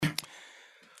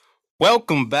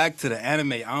Welcome back to the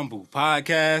Anime Ambu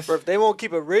podcast. But if they won't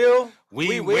keep it real,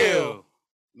 we will.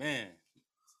 Man,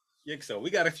 yeah, so we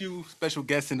got a few special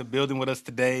guests in the building with us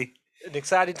today. An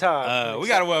exciting time. We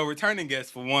got a returning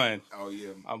guest for one. Oh yeah,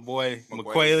 our boy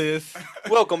McQualius.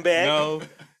 Welcome back.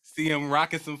 See him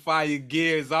rocking some fire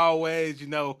gear as always.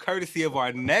 Courtesy of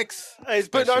our next. Hey, he's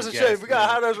putting us in shape. We got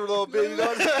to hide us for a little bit.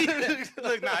 Look,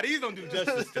 these don't do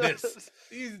justice to this.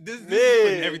 This is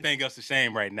putting everything else to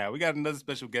shame right now. We got another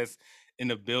special guest in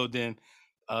the building.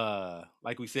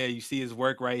 Like we said, you see his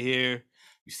work right here.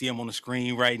 You see him on the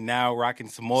screen right now, rocking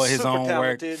some more of his own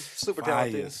work. Super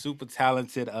talented. Super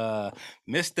talented.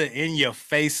 Mr.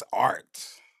 INYOFACE Art.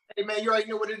 Hey man, you already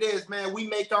know what it is, man. We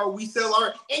sell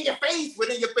art in your face with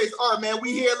INYOFACE art, man.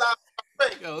 We here live.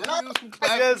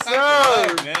 Yes,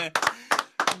 sir. Man.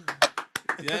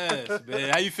 Yes, man.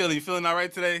 How you feeling? You feeling all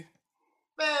right today?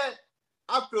 Man,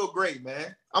 I feel great,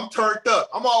 man. I'm turned up.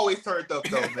 I'm always turned up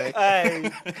though, man.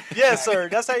 Hey, yes, sir.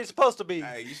 That's how you're supposed to be.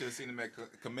 Hey, you should have seen him at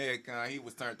Comic-Con. He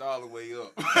was turned all the way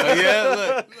up. Oh,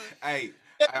 yeah, look. Hey,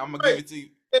 I'm gonna give it to you.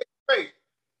 Great.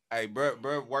 Hey,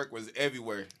 bro, work was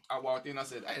everywhere. I walked in, I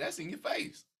said, "Hey, that's in your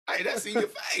face. Hey, that's in your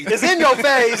face. It's in your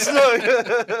face." Look.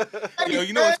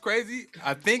 You know what's crazy?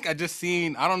 I think I just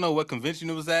seen. I don't know what convention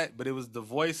it was at, but it was the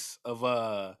voice of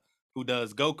who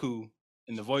does Goku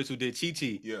and the voice who did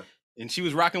Chi-Chi. Yeah. And she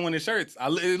was rocking one of his shirts.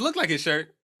 It looked like his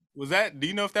shirt. Was that? Do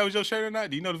you know if that was your shirt or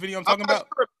not? Do you know the video I'm talking about?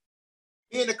 Sure.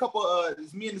 Me and a couple,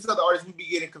 me and this other artist, we be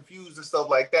getting confused and stuff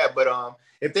like that. But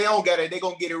if they don't get it, they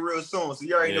gonna get it real soon. So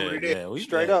you already know what it is. Yeah, we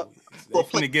straight up. They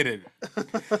finna get it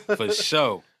for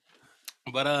sure.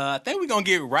 But I think we're gonna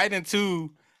get right into,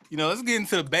 let's get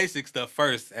into the basic stuff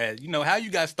first. As how you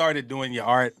got started doing your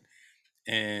art,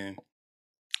 and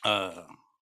let's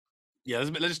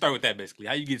just start with that basically.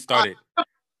 How you get started?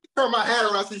 Turn my hat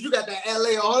around since you got that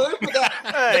LA on.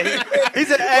 Hey, he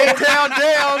said, "A town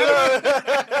down."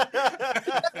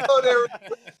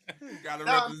 Gotta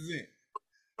represent.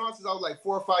 Since I was like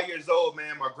 4 or 5 years old,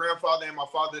 man, my grandfather and my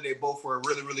father, they both were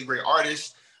really, really great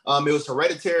artists. It was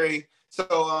hereditary. So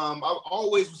I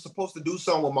always was supposed to do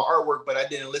something with my artwork, but I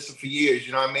didn't listen for years.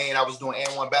 You know what I mean? I was doing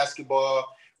N1 basketball,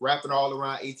 rapping all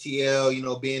around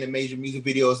ATL, being in major music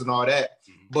videos and all that.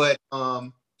 Mm-hmm. But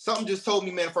something just told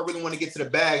me, man, if I really want to get to the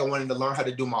bag, I wanted to learn how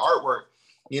to do my artwork.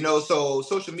 So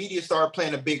social media started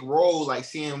playing a big role, like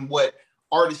seeing what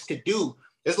artists could do.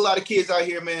 There's a lot of kids out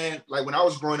here, man, like when I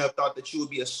was growing up, thought that you would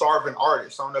be a starving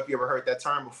artist. I don't know if you ever heard that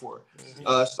term before.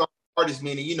 Mm-hmm. Starving artist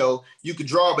meaning, you could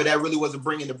draw, but that really wasn't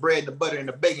bringing the bread, the butter, and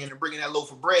the bacon, and bringing that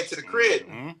loaf of bread to the crib.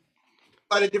 Mm-hmm.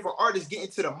 A lot of different artists getting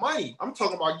to the money. I'm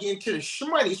talking about getting to the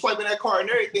money, swiping that card and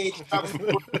everything. You know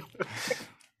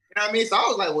what I mean? So I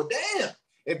was like, well, damn,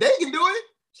 if they can do it,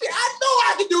 shit, I know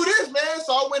I can do this, man.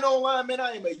 So I went online, man.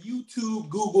 I am a YouTube,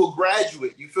 Google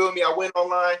graduate. You feel me? I went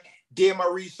online, did my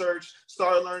research,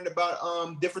 started learning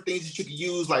about different things that you can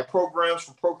use, like programs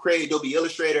for Procreate, Adobe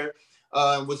Illustrator.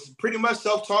 Was pretty much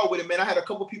self-taught with it, man. I had a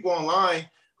couple people online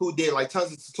who did like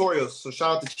tons of tutorials. So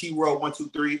shout out to Chi World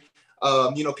 123.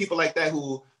 People like that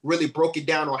who really broke it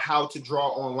down on how to draw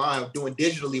online, doing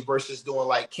digitally versus doing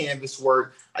like canvas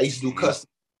work. I used to do custom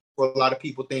for a lot of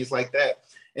people, things like that.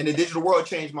 And the digital world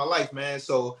changed my life, man.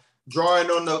 So drawing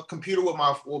on the computer with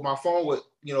my phone, with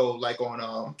like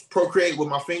on Procreate with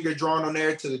my finger, drawing on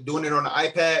there, to doing it on the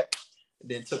iPad, and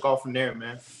then took off from there,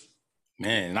 man.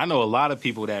 Man, I know a lot of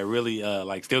people that really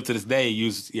like still to this day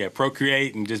use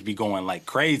Procreate and just be going like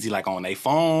crazy, like on their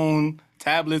phone,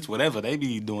 tablets, whatever. They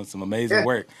be doing some amazing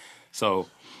work. So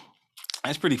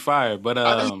that's pretty fire. But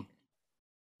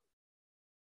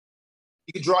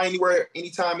you can draw anywhere,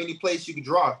 anytime, any place you can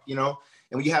draw, And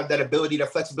when you have that ability,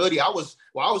 that flexibility, I was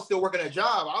still working a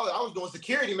job. I was doing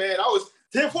security, man. I was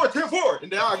 10-4,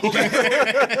 and then I go back.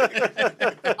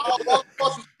 I'll walk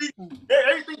across the street. Hey,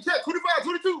 everything check, 25,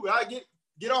 22. I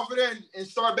get off of there and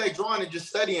start back drawing and just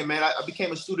studying, man. I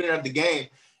became a student of the game.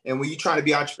 And when you're trying to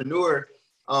be an entrepreneur,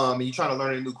 and you're trying to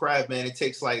learn a new craft, man, it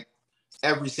takes like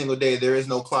every single day. There is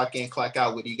no clock in, clock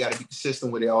out with it. You got to be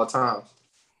consistent with it all times.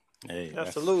 Hey,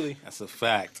 absolutely. That's a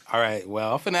fact. All right.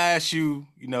 Well, I'm finna ask you,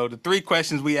 the 3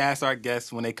 questions we ask our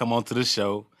guests when they come onto the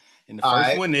show. And the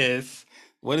first one is,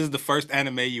 what is the first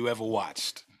anime you ever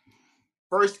watched?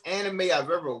 First anime I've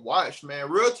ever watched, man.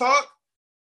 Real talk.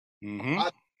 Mm-hmm.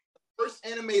 First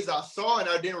animes I saw and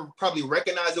I didn't probably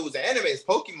recognize it was an anime is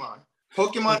Pokemon.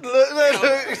 Pokemon.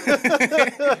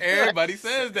 Everybody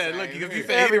says that. Look, because he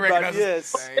said everybody,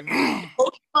 yes.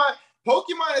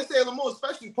 Pokemon and Sailor Moon,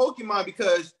 especially Pokemon,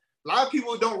 because a lot of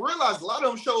people don't realize a lot of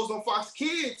them shows on Fox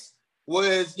Kids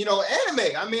was,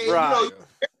 anime. I mean, right.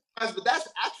 But that's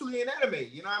actually an anime.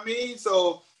 You know what I mean?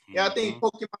 So, yeah, I think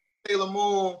Pokemon, Sailor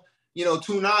Moon,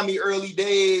 Toonami early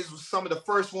days was some of the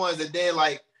first ones, and then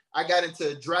like I got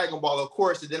into Dragon Ball, of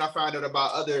course, and then I found out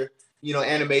about other,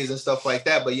 animes and stuff like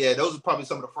that. But yeah, those are probably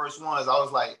some of the first ones. I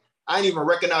was like, I didn't even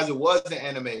recognize it was an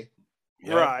anime.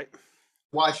 Yep. Right.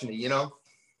 Watching it,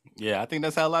 Yeah, I think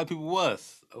that's how a lot of people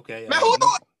was. Okay. Man,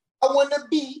 I want to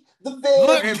be the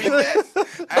very best.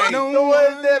 I No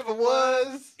one never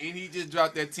was. And he just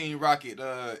dropped that Team Rocket.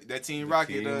 Team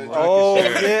Oh,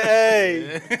 shirt.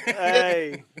 yeah.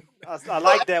 Hey. I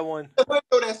like that one. I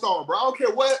know that song, bro. I don't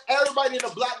care what. Everybody in the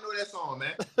block know that song,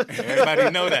 man. Everybody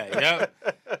know that. Yep.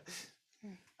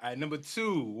 All right, number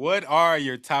 2. What are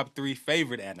your top 3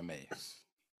 favorite animes?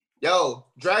 Yo,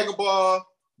 Dragon Ball,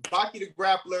 Baki the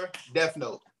Grappler, Death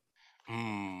Note.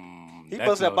 He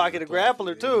posted that Baki the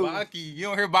Grappler too. Baki, you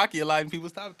don't hear Baki a lot in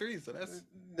people's top 3, so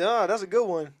that's a good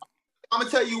one. I'm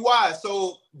gonna tell you why.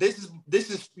 So this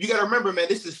is you gotta remember, man.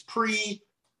 This is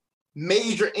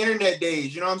pre-major internet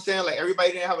days. You know what I'm saying? Like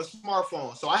everybody didn't have a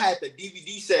smartphone, so I had the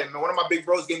DVD set. Man, one of my big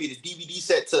bros gave me the DVD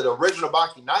set to the original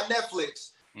Baki, not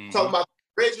Netflix. Talking about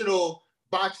the original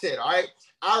box set. All right.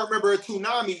 I remember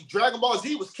Toonami. Dragon Ball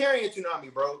Z was carrying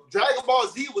Toonami, bro. Dragon Ball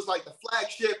Z was like the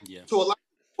flagship to a lot of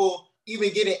people.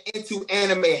 Even getting into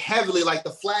anime heavily, like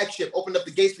the flagship, opened up the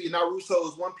gates for your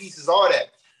Naruto's, One Pieces, all that.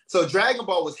 So Dragon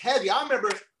Ball was heavy. I remember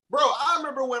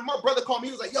when my brother called me,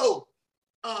 he was like, yo,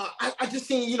 I just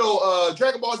seen,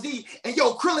 Dragon Ball Z, and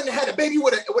yo, Krillin had a baby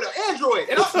with an android.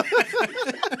 And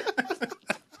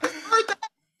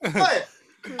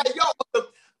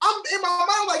I'm in my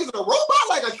mind like, is it a robot,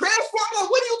 like a transformer?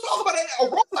 What are you talking about? A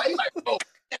robot? He's like, oh,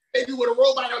 that baby with a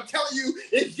robot, I'm telling you,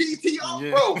 it's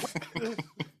GTO, bro.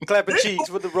 Clapping cheeks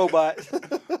with the robot. We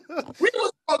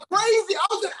was going crazy.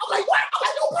 I'm like, what? I'm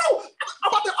like, yo,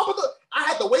 bro, I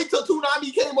had to wait till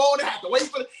Toonami came on. I had to wait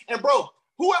for it. And bro,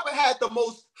 whoever had the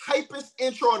most hypest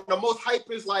intro and the most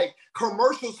hypest like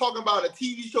commercials talking about a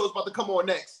TV show is about to come on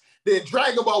next. Then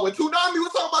Dragon Ball, when Toonami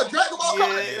was talking about Dragon Ball,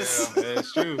 yeah,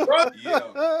 that's true.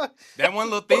 Yeah. That one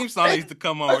little theme song used to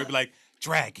come on where it'd be like,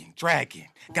 Dragon,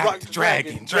 got the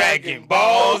Dragon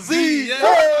Ball Z.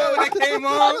 Yeah, when it came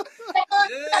on.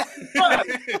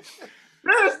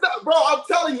 Bro, I'm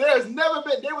telling you, there's never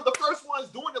been. They were the first ones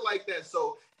doing it like that.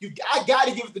 So I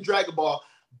gotta give it to Dragon Ball.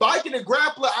 Baki the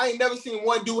Grappler, I ain't never seen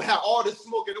one dude have all the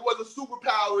smoke, and it wasn't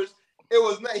superpowers. It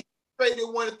was he straight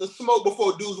wanted to smoke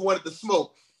before dudes wanted to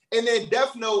smoke. And then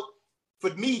Death Note, for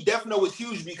me, Death Note was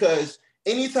huge because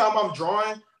anytime I'm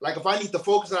drawing, like if I need to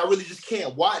focus and I really just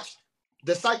can't watch,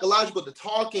 the psychological, the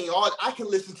talking, I can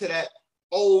listen to that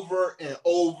over and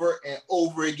over and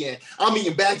over again. I'm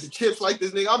eating bags of chips like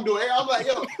this nigga. I'm like,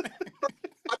 yo.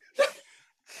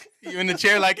 You in the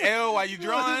chair like L while you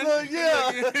drawing?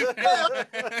 Yeah.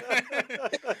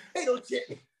 Ain't no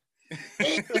chip.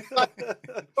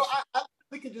 So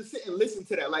I can just sit and listen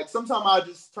to that. Like sometimes I'll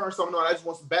just turn something on. I just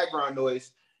want some background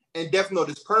noise. And Death Note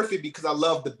is perfect because I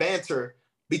love the banter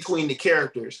between the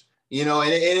characters. And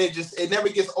it never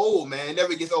gets old, man. It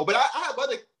never gets old. But I have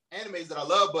other animes that I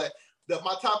love, but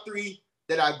my top 3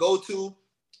 that I go to,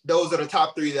 those are the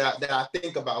top 3 that I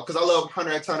think about. Because I love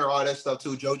Hunter x Hunter, all that stuff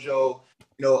too. JoJo,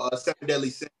 Seven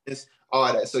Deadly Sins,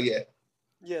 all that. So yeah.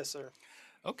 Yes, sir.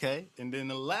 Okay. And then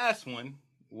the last one,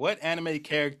 what anime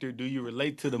character do you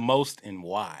relate to the most and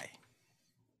why?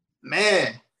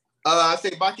 Man, I say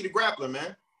Baki the Grappler,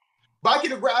 man.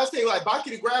 I say like Baki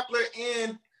the Grappler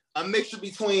and a mixture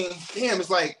between, it's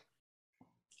like,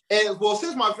 and well,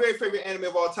 since my very favorite anime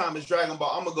of all time is Dragon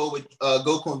Ball, I'm gonna go with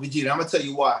Goku and Vegeta. I'm gonna tell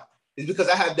you why. It's because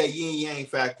I have that yin yang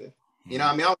factor. You know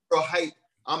what I mean? I'm real hype,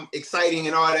 I'm exciting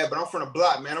and all that, but I'm from the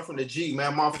block, man. I'm from the G,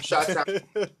 man. I'm from Shot-Town.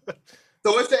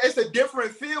 So it's a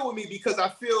different feel with me because I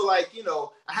feel like,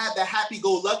 I had that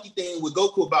happy-go-lucky thing with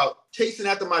Goku about chasing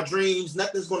after my dreams.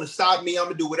 Nothing's going to stop me. I'm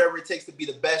going to do whatever it takes to be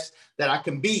the best that I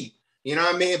can be. You know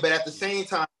what I mean? But at the same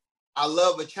time, I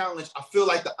love a challenge. I feel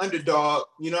like the underdog,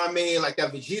 you know what I mean? Like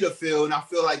that Vegeta feel. And I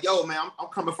feel like, yo, man, I'm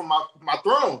coming from my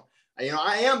throne.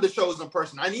 I am the chosen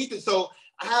person. I need to. So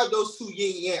I have those two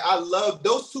yin yang. I love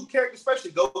those two characters,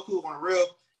 especially Goku on the real.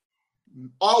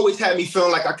 Always had me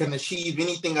feeling like I can achieve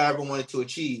anything I ever wanted to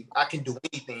achieve. I can do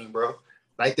anything, bro.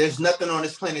 Like there's nothing on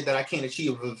this planet that I can't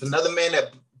achieve. If another man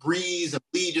that breathes and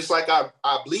bleeds just like I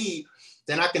bleed,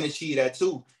 then I can achieve that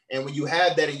too. And when you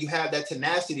have that and you have that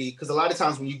tenacity, because a lot of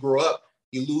times when you grow up,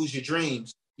 you lose your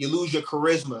dreams, you lose your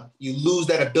charisma, you lose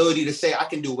that ability to say I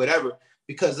can do whatever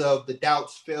because of the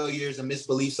doubts, failures, and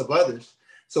misbeliefs of others.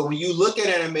 So when you look at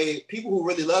anime, people who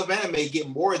really love anime get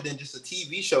more than just a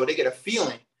TV show. They get a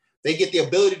feeling. They get the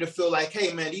ability to feel like,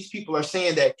 hey, man, these people are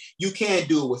saying that you can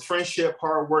do it with friendship,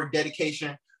 hard work,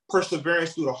 dedication,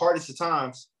 perseverance through the hardest of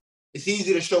times. It's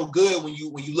easy to show good when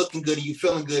you looking good and you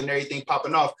feeling good and everything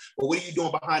popping off. But what are you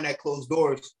doing behind that closed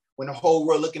doors when the whole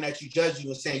world looking at you, judging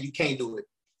you, and saying you can't do it?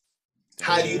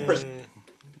 How do you present?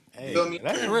 Hey, Feel me?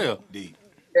 that's real. Deep.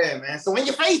 Yeah, man. So in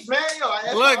your face, man.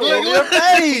 Look, In your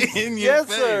face. In your Yes,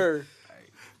 face. sir.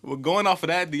 Well, going off of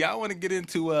that, do y'all want to get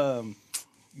into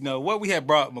what we had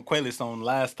brought McQualis on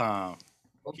last time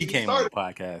he came on the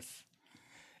podcast?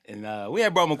 And we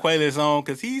had brought McQualis on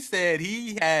because he said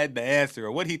he had the answer,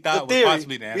 or what he thought was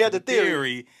possibly the answer. We had the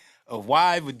theory of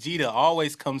why Vegeta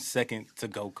always comes second to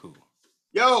Goku.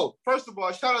 Yo, first of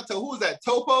all, shout out to who's that?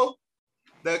 Topo,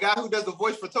 the guy who does the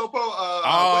voice for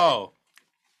Topo.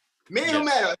 Me and him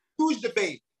had a huge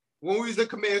debate when we was in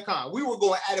Khmer Khan. We were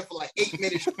going at it for like 8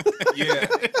 minutes. Yeah.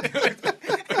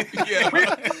 Yeah.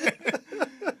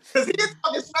 Because he was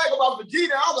talking smack about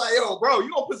Vegeta. I was like, yo, bro,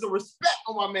 you gonna put some respect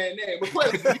on my man's name. But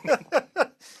you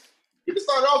can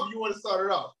start it off if you want to start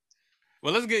it off.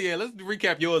 Well, let's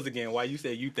recap yours again. Why you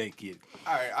said you think it.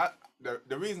 All right.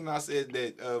 The reason I said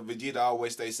that Vegeta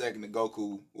always stays second to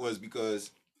Goku was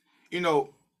because,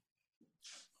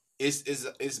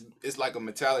 it's like a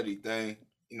mentality thing.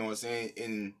 You know what I'm saying?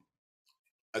 In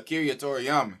Akira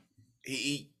Toriyama,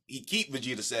 he keep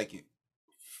Vegeta second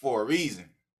for a reason.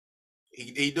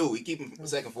 He keep him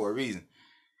second for a reason.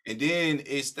 And then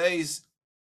it stays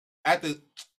at the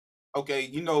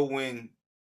when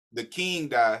the king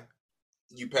died,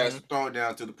 you pass the throne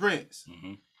down to the prince.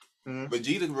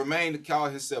 Vegeta remained to call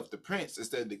himself the prince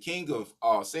instead of the king of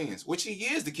all sins, which he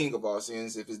is the king of all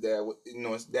sins. If his dad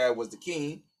was the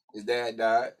king, his dad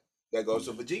died. That goes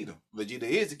to Vegeta. Vegeta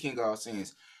is the king of all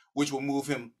sins, which will move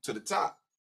him to the top.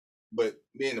 But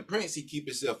being the prince, he keep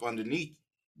himself underneath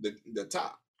the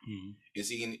top. And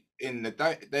see, and the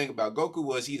thing about Goku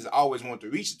was he's always wanted to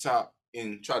reach the top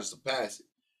and try to surpass it.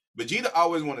 Vegeta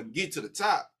always want to get to the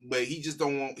top, but he just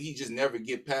never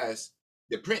get past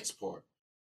the prince part.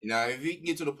 Now, if he can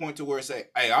get to the point to where it say,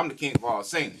 hey, I'm the king of all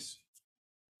saints,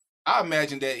 I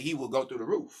imagine that he will go through the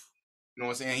roof. You know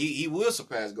what I'm saying? He will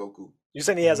surpass Goku. You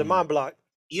saying he has a mind block?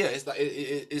 Yeah, it's like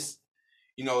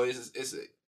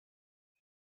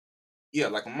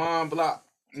like a mind block.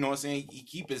 You know what I'm saying? He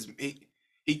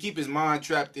keep his mind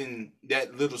trapped in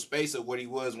that little space of what he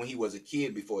was when he was a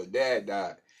kid before his dad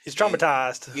died. He's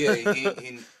traumatized.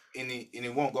 And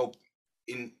it won't go.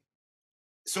 And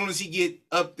as soon as he get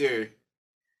up there,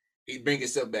 he bring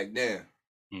himself back down.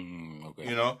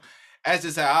 Okay. That's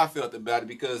just how I felt about it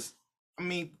because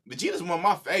Vegeta's one of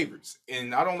my favorites,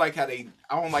 and I don't like how they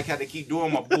keep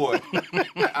doing my boy.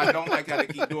 I don't like how they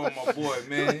keep doing my boy,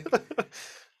 man.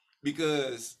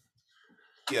 Because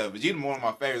Vegeta one of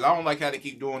my favorites. I don't like how they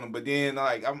keep doing them, but then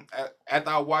after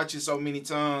I watch it so many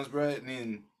times, bro, and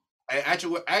then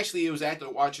actually it was after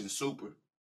watching Super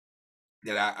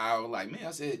that I was like, man,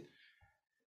 I said,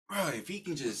 bro, if he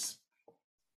can just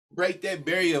break that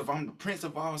barrier of I'm the prince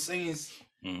of all sins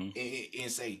and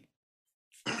say,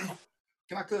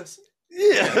 can I cuss?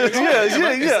 Yeah.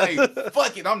 Say,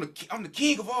 fuck it, I'm the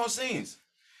king of all sins.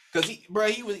 Cause he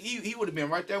would have been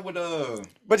right there with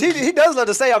But he does love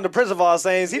to say I'm the prince of all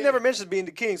saints. He never mentions being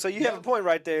the king, so you have a point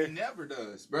right there. He never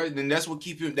does, bro. Then that's what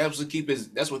keep him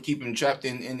trapped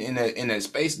in that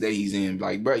space that he's in.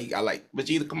 Like, bro,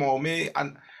 Vegeta, come on, man.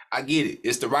 I get it.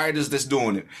 It's the writers that's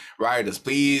doing it. Writers,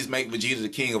 please make Vegeta the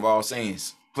king of all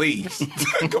saints. Please.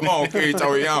 Come on, Akira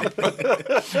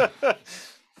Toriyama.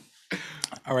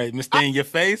 All right, Mr. In Your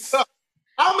Face.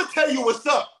 I'm gonna tell you what's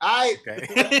up. All right.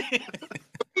 Okay.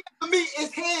 For me,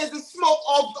 his hands and smoke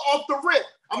off the rip.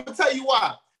 I'm gonna tell you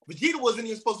why. Vegeta wasn't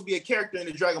even supposed to be a character in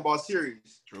the Dragon Ball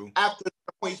series. True. After the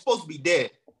point, he's supposed to be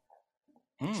dead.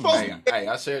 Hey,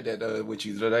 I shared that with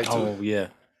you today too. Oh yeah.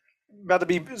 About to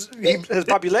be his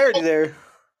popularity there.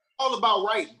 All about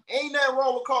writing. Ain't nothing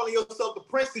wrong with calling yourself the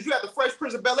prince because you had the Fresh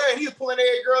Prince of Bel-Air and he was pulling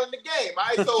every girl in the game. All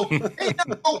right, so ain't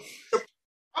nothing wrong.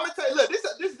 I'm gonna tell you, look, this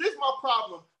is my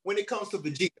problem when it comes to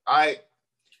Vegeta. All right.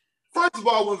 First of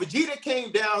all, when Vegeta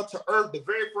came down to Earth the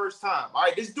very first time, all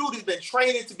right, this dude has been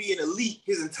training to be an elite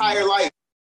his entire life.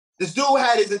 This dude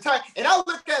had his entire, and I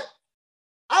look at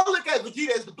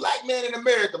Vegeta as the black man in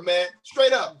America, man.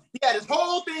 Straight up, he had his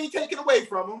whole thing taken away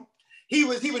from him. He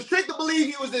was tricked to believe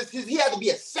he was he had to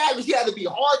be a savage, he had to be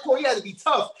hardcore, he had to be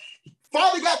tough.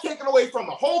 Father got taken away from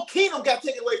him. Whole kingdom got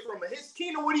taken away from him. His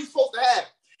kingdom, what he's supposed to have.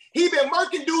 He been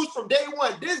murking dudes from day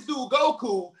one. This dude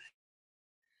Goku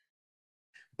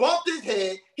bumped his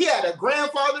head. He had a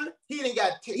grandfather.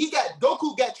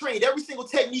 Goku got trained. Every single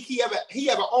technique he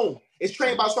ever owned is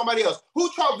trained by somebody else. Who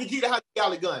taught Vegeta how to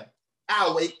get a gun?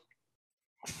 I'll wait.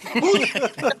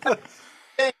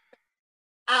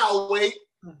 I'll wait.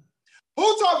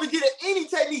 Who taught Vegeta any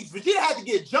techniques? Vegeta had to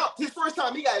get jumped. His first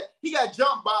time, he got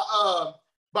jumped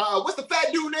by what's the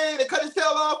fat dude name that cut his tail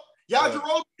off?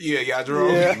 Yajirobe?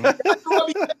 Yajirobe.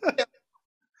 Yeah.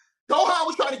 Gohan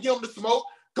was trying to give him the smoke.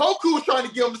 Goku was trying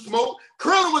to give him the smoke.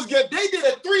 Krillin was good. They did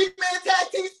a 3-man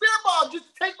tag team spear bomb just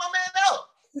to take my man out.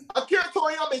 Akira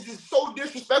Toriyama is just so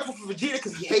disrespectful for Vegeta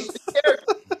because he hates the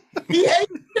character. He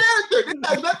hates the character. This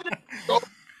has nothing to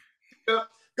do.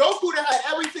 Goku done had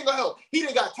every single help. He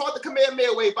done got taught the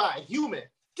Kamehameha way by a human.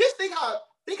 Just think how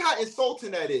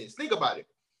insulting that is. Think about it.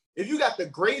 If you got the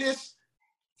greatest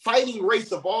fighting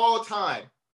race of all time,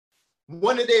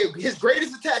 his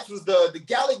greatest attacks was the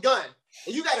Gallic gun,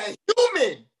 and you got a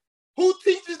human who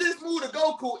teaches this move to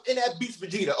Goku and that beats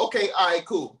Vegeta. Okay, all right,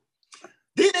 cool.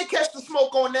 Then they catch the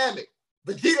smoke on Namek.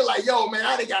 Vegeta like, yo, man,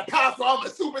 I done got powerful. I'm a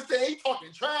Super Saiyan. He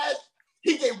talking trash.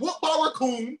 He get whooped by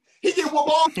Raccoon. He get whooped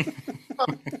all.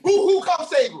 Who come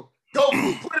save him?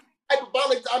 Goku. Put him in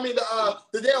hyperbolic. I mean,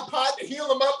 the damn pot to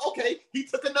heal him up. Okay, he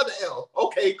took another L.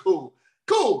 Okay, cool.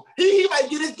 He might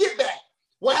get his get back.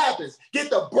 What happens? Get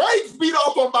the brakes beat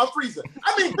off on by Frieza.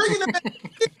 I mean, bringing him in,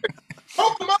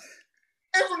 poke him up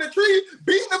from the tree,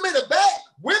 beating him in the back,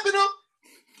 whipping him,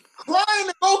 crying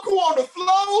to Goku on the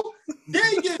floor. Then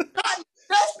you get shot in the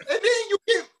chest, and then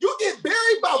you get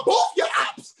buried by both your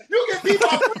ops. You get beat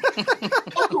by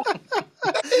Goku.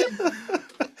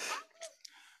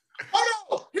 Oh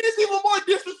no! Here's even more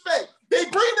disrespect. They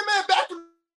bring the man back from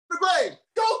the grave.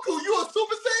 Goku, you a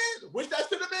Super Saiyan? Wish that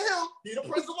should have been him. He the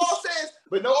Prince of All Saiyans.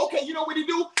 But no, okay, you know what he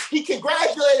do? He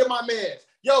congratulated my man.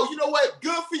 Yo, you know what?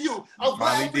 Good for you. I'm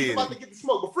glad Frieza about to get the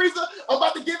smoke. But Frieza, I'm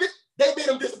about to give it. They made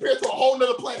him disappear to a whole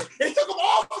nother planet. They took him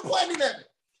off the planet Namek.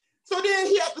 So then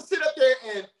he had to sit up there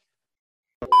and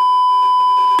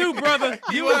you, brother,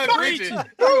 you are preaching.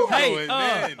 Hey,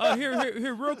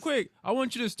 here, real quick. I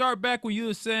want you to start back when you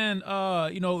were saying,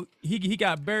 he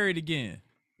got buried again.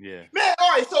 Yeah. Man,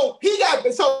 all right. So he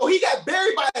got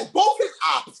buried by both his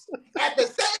ops at the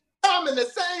same time in the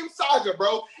same saga,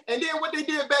 bro. And then what they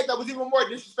did back that was even more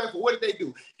disrespectful. What did they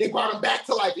do? They brought him back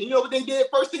to life. And you know what they did?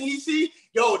 First thing he see,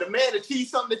 yo, the man achieved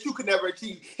something that you could never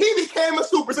achieve. He became a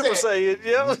Super Saiyan.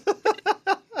 Yeah.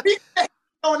 He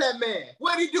on that man.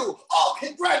 What did he do? Oh,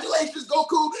 congratulations,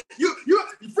 Goku. You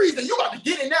Frieza, you about to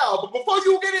get it now. But before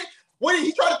you get it, when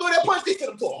he tried to throw that punch, they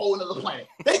sent him to a whole other planet.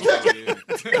 They took it.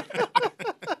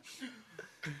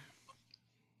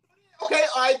 Okay,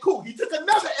 all right, cool. He took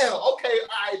another L. Okay,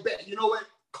 all right, bet. You know what?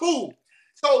 Cool.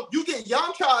 So you get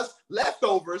Yamcha's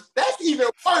leftovers. That's even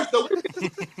worse. Though.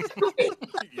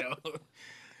 Yo.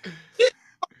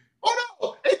 Oh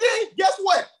no! And then guess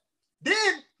what?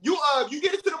 Then you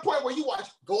get it to the point where you watch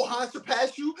Gohan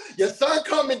surpass you. Your son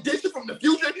come and dish it from the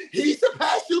future. He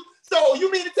surpassed you. So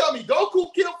you mean to tell me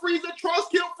Goku killed Frieza, Trunks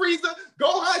killed Frieza,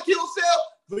 Gohan killed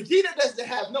Cell? Vegeta doesn't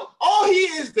have no. All he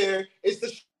is there is to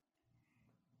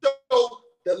show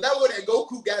the level that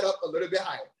Goku got up a little bit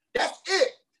higher. That's it.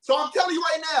 So I'm telling you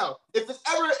right now, if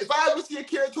I ever see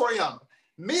Akira Toriyama,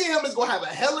 me and him is gonna have a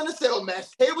Hell in a Cell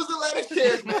match, tables and ladders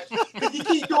chairs match, because he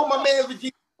keep doing my man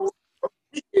Vegeta.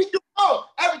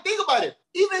 Think about it.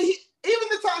 Even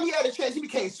the time he had a chance, he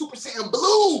became Super Saiyan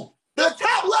Blue. The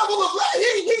top level of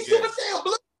he's Super Saiyan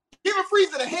Blue. Giving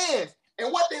Frieza the hands.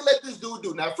 And what they let this dude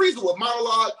do. Now, Frieza was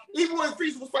monologue. Even when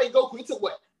Frieza was fighting Goku, he took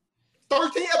what?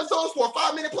 13 episodes for a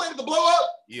 5-minute planet to blow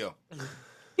up? Yeah.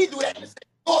 He do that in the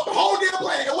whole damn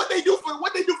planet. And what they do for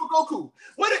Goku?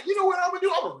 You know what I'm gonna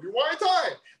do? I'm gonna rewind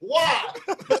time. Why?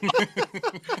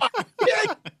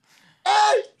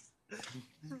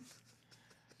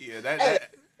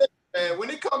 Man, when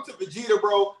it comes to Vegeta,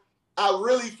 bro, I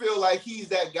really feel like he's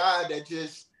that guy that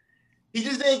he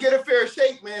just didn't get a fair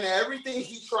shake, man. And everything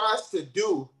he tries to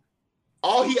do,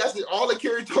 all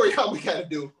Akira Toriyama got to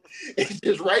do is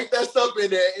just write that stuff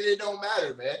in there, and it don't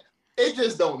matter, man. It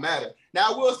just don't matter.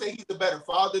 Now, I will say he's a better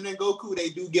father than Goku. They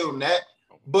do give him that,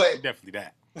 but definitely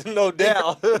that. No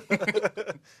doubt.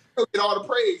 Get all the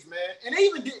praise, man. And they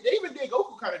even did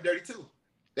Goku kind of dirty too.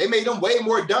 They made him way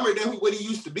more dumber than what he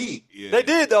used to be. Yeah. They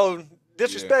did though.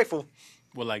 Disrespectful.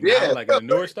 Yeah. Well, like now, like in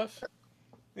the newer stuff.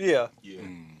 Yeah.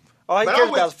 All he cares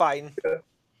about is fighting.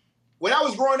 When I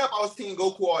was growing up, I was Team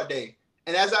Goku all day,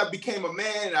 and as I became a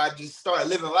man and I just started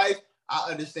living life, I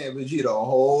understand Vegeta a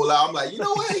whole lot. I'm like, you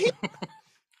know what? He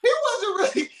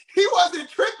wasn't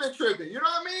tripping. You know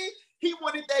what I mean? He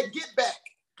wanted that get back.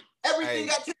 Everything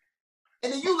got taken.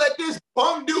 And then you let this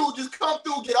bum dude just come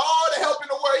through, get all the help in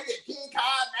the world. He get King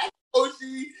Khan, Master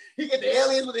Oshi, he get the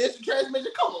aliens with the instant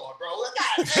transmission. Come on, bro.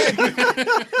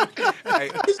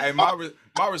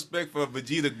 My respect for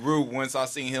Vegeta grew once I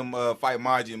seen him fight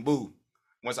Majin Buu.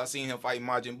 Once I seen him fight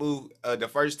Majin Buu the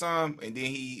first time, and then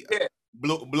he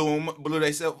blew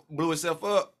itself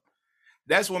up.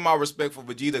 That's when my respect for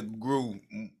Vegeta grew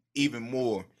even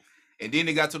more. And then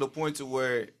it got to the point to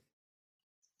where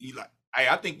you like,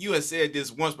 I think you had said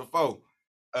this once before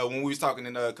when we was talking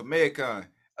in Kamehacon.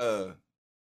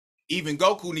 Even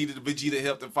Goku needed Vegeta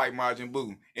help to fight Majin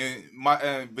Buu, and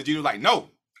Vegeta was like, "No,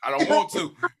 I don't want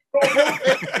to."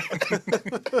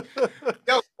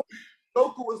 Yo,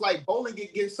 Goku was like bowling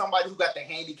against somebody who got the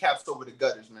handicaps over the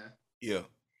gutters, man. Yeah,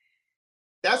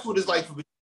 that's what it's like for Vegeta.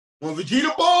 When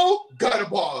Vegeta bowl, gutter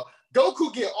ball.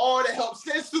 Goku get all the help.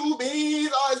 Sensu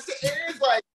beans, it's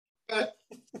like.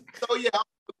 So yeah, I'm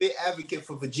a big advocate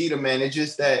for Vegeta, man. It's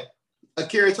just that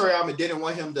Akira Toriyama didn't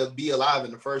want him to be alive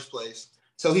in the first place.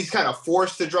 So he's kind of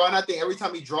forced to draw, and I think every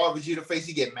time he draw Vegeta face,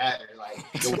 he get madder. Like,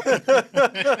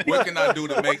 what can I do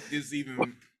to make this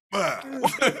even?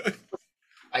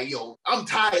 Like, yo, I'm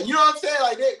tired. You know what I'm saying?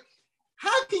 Like,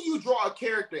 how can you draw a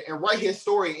character and write his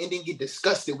story and then get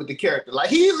disgusted with the character?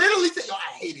 Like, he literally said, "Yo,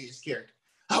 I hated his character.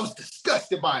 I was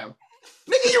disgusted by him."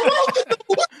 Nigga, you wrote this.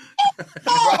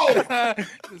 Oh,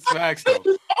 it's facts though.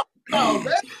 Oh,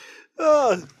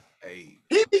 man. Hey.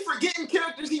 He be forgetting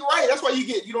characters he write. That's why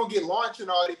you don't get launched and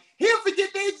all that. He'll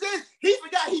forget they exist. He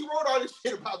forgot he wrote all this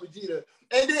shit about Vegeta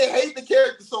and then hate the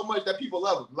character so much that people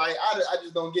love him. Like, I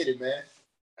just don't get it, man.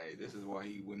 Hey, this is why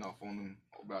he went off on him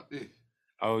about this.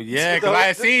 Oh yeah, because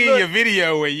I seen your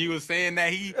video where you was saying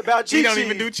that he don't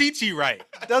even do Chi-Chi right.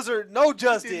 Does her no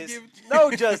justice. No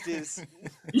justice.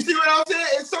 You see what I'm saying?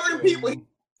 And certain people, he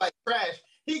like trash.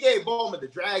 He gave Bulma the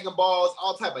Dragon Balls,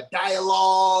 all type of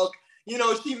dialogue. You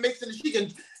know, she mixing, she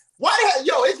can.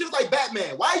 It's just like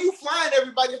Batman. Why are you flying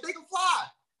everybody if they can fly?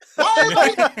 Why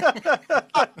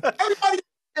everybody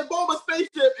in Bulma's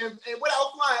spaceship and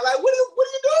without flying? Like, what are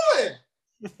you doing?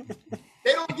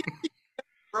 They don't get it,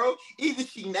 bro. Either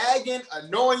she nagging,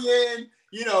 annoying,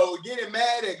 getting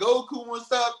mad at Goku and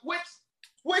stuff,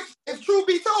 which, if truth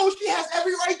be told, she has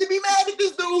every right to be mad at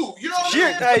this dude. You know what I'm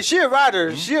saying? Hey, she a writer.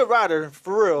 Mm-hmm. She a writer,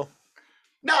 for real.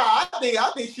 Nah, I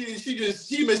think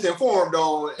she misinformed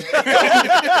on.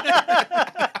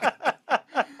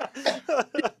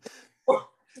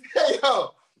 Hey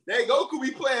yo, that Goku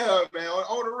be playing her, man,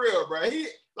 on the real, bro.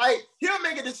 He'll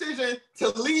make a decision to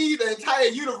leave the entire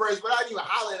universe without even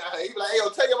hollering at her. He be like, "Hey, yo,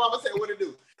 tell your mama say what to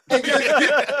do."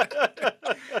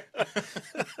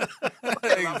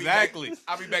 Exactly.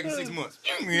 I'll be back in 6 months.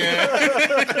 Yeah.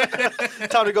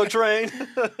 Time to go train.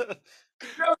 That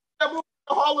movie,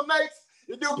 Harlem Nights.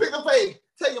 The dude pick up, "Hey,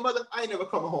 tell your mother I ain't never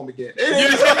coming home again."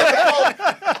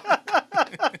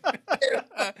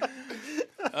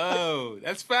 Oh,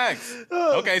 that's facts.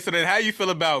 Okay, so then how you feel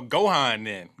about Gohan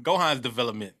then? Gohan's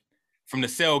development from the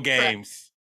Cell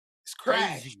games. It's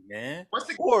crazy, man.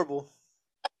 Horrible.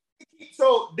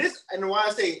 So this, and why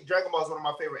I say Dragon Ball is one of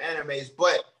my favorite animes,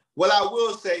 but what I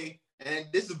will say, and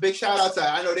this is a big shout out to,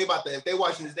 I know if they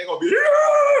watching this, they're gonna be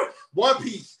One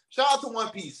Piece. Shout out to One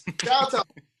Piece. Shout out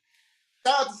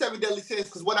to Seven Deadly Sins,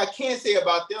 because what I can say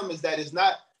about them is that it's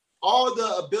not all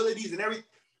the abilities and everything.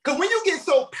 Because when you get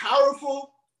so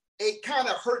powerful, it kind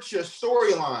of hurts your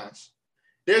storylines.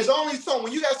 There's only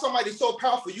when you got somebody so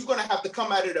powerful, you're gonna have to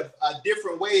come at it a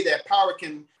different way that power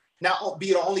can not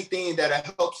be the only thing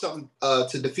that helps something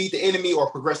to defeat the enemy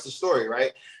or progress the story,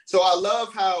 right? So I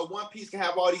love how One Piece can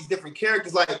have all these different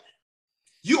characters. Like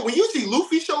when you see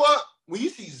Luffy show up, when you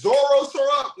see Zoro show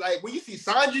up, like when you see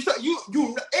Sanji show up,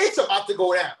 you it's about to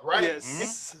go down, right?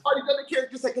 Yes. Mm-hmm. All these other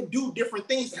characters that can do different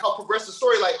things to help progress the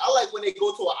story. Like I like when they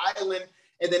go to an island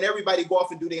and then everybody go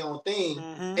off and do their own thing,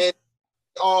 and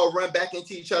all run back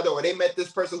into each other, or they met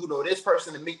this person who know this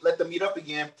person and let them meet up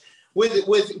again.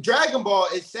 With Dragon Ball,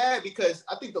 it's sad because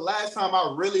I think the last time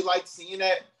I really liked seeing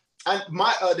that,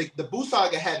 the Buu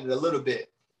Saga had it a little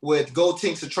bit with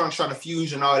Gotenks and Trunks trying to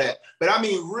fuse and all that. But I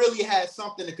mean, really had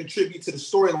something to contribute to the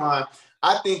storyline.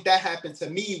 I think that happened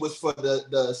to me was for the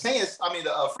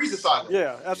Frieza Saga.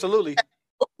 Yeah, absolutely.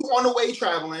 On the way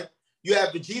traveling, you have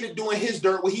Vegeta doing his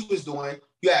dirt, what he was doing.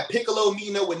 You had Piccolo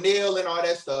meeting up with Nail and all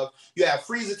that stuff. You had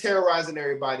Frieza terrorizing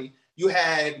everybody. You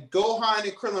had Gohan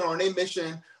and Krillin on their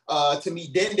mission to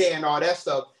meet Dende and all that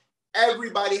stuff.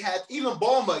 Everybody had, even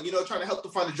Bulma, trying to help to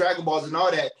find the Dragon Balls and all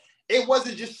that. It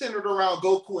wasn't just centered around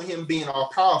Goku and him being all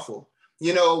powerful.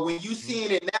 When you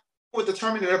seeing it now with the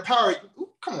Terminator power,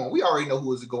 come on, we already know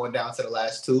who is going down to the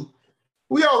last two.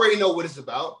 We already know what it's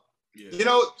about. Yeah.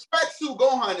 Tracksuit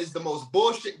Gohan is the most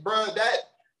bullshit, bro. That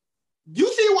you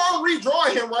see why I'm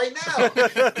redrawing him right now.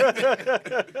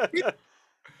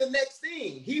 The next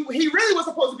thing. He really was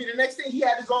supposed to be the next thing. He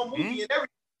had his own movie and everything.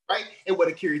 Right? And what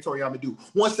did Akira Toriyama do?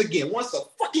 Once a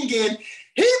fucking again,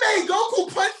 he made Goku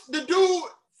punch the dude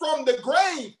from the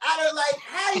grave out of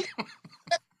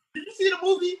see the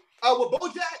movie with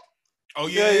BoJack? Oh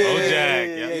yeah,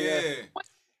 BoJack. yeah.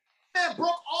 Man,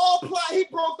 broke all plot. He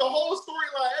broke the whole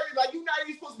storyline. Like, you're not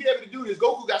even supposed to be able to do this.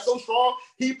 Goku got so strong,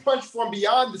 he punched from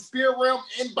beyond the spirit realm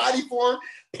in body form.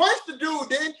 Punched the dude,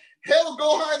 then held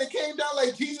Gohan and came down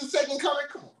like Jesus' second coming.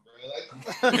 Come on,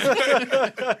 bro.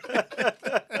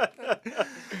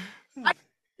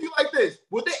 You like this?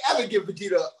 Would they ever give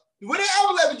Vegeta up? Would they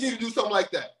ever let Vegeta do something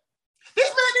like that? This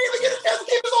man didn't even get a chance to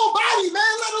keep his own body,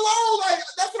 man. Let alone, like,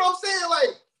 that's what I'm saying. Like,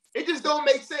 it just don't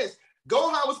make sense.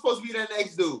 Gohan was supposed to be that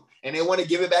next dude, and they want to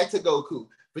give it back to Goku.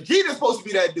 Vegeta's supposed to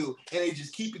be that dude, and they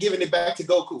just keep giving it back to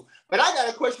Goku. But I got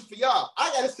a question for y'all.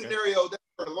 I got a scenario that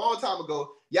I heard a long time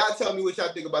ago. Y'all tell me what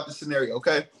y'all think about the scenario,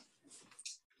 okay?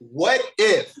 What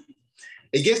if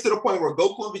it gets to the point where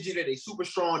Goku and Vegeta, they super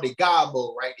strong, they God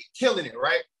mode, right? They killing it,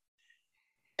 right?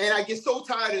 And I get so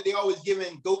tired of they always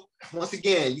giving Goku. Once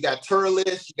again, you got Turles,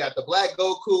 you got the Black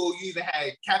Goku, you even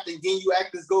had Captain Ginyu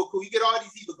act as Goku. You get all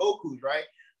these evil Gokus, right?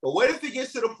 But what if it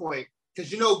gets to the point,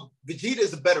 because you know Vegeta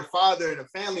is a better father and a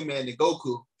family man than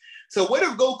Goku. So what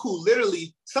if Goku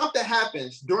literally, something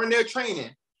happens during their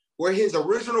training where his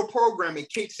original programming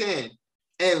kicks in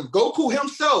and Goku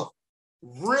himself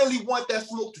really want that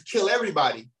smoke to kill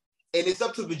everybody. And it's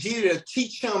up to Vegeta to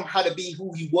teach him how to be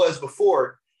who he was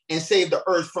before and save the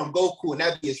Earth from Goku, and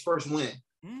that'd be his first win.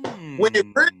 When it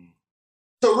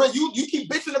so you keep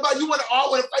bitching about you want to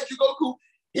fight you, Goku.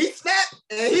 He snapped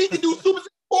and he can do Super Saiyan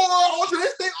 4, Ultra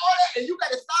Instinct, all that, and you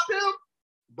got to stop him,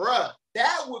 bruh.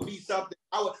 That would be something.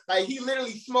 I would like. He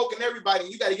literally smoking everybody.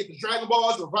 You got to get the Dragon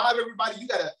Balls, revive everybody. You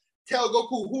got to tell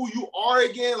Goku who you are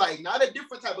again. Like, not a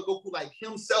different type of Goku, like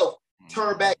himself.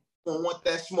 Turn back and want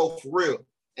that smoke for real.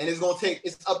 And it's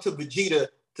up to Vegeta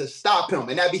to stop him,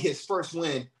 and that'd be his first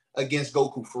win against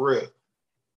Goku for real.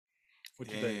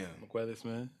 What you think, McQuillis,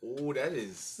 man? Oh, that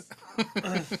is.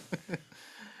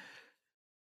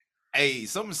 Hey,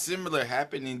 something similar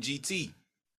happened in GT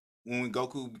when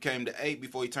Goku became the 8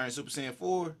 before he turned Super Saiyan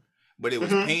 4. But it was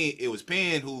Pain. It was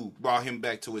Pain who brought him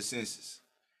back to his senses.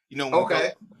 You know.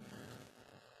 Okay.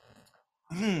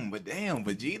 But damn,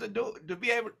 Vegeta to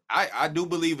be able. I do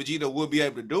believe Vegeta will be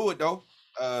able to do it though.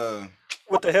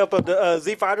 With the help of the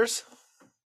Z Fighters.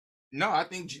 No, I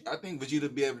think Vegeta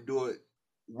would be able to do it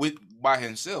by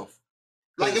himself.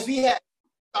 Like if he had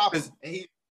stop him and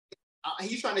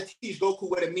he's trying to teach Goku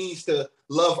what it means to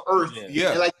love Earth.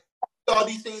 Yeah. And like all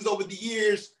these things over the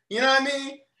years. You know what I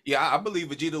mean? Yeah, I believe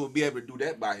Vegeta would be able to do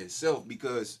that by himself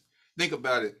because think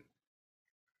about it.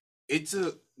 It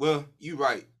took you're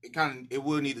right. It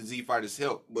will need the Z Fighters'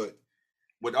 help, but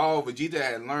with all Vegeta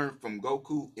had learned from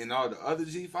Goku and all the other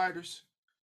Z Fighters,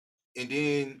 and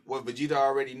then what Vegeta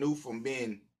already knew from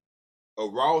being a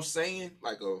raw Saiyan,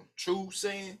 like a true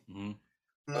Saiyan,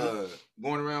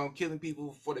 going around killing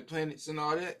people for the planets and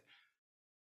all that,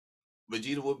 I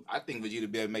think Vegeta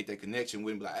would be able to make that connection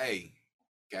with him, like, hey,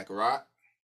 Kakarot.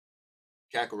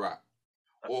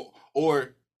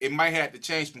 Or it might have to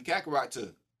change from Kakarot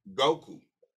to Goku.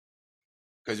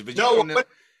 Because Vegeta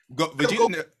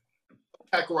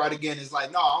Kakarot again is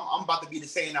like, no, I'm about to be the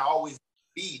Saiyan I always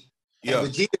be. Yeah.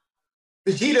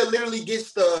 Vegeta literally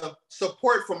gets the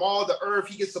support from all the Earth.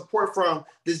 He gets support from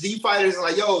the Z Fighters, and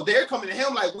like, yo, they're coming to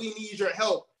him like, we need your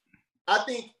help. I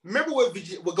think, remember what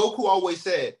Goku always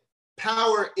said,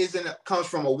 power comes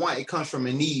from a want, it comes from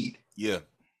a need. Yeah.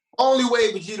 Only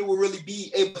way Vegeta will really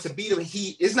be able to beat him,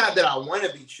 it's not that I want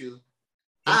to beat you.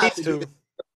 I have to.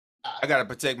 I gotta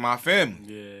protect my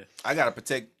family. Yeah. I gotta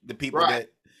protect the people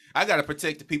I gotta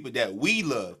protect the people that we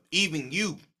love, even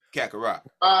you, Kakarot.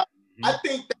 I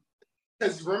think that,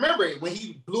 because remember when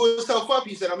he blew himself up,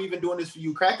 he said, "I'm even doing this for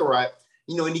you, Kakarot."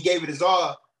 You know, and he gave it his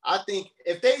all. I think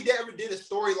if they ever did a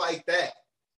story like that,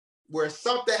 where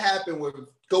something happened where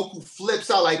Goku flips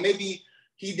out, like maybe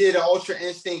he did an Ultra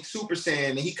Instinct Super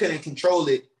Saiyan and he couldn't control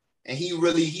it, and he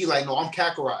like, no, I'm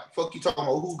Kakarot. Fuck you talking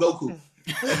about who Goku?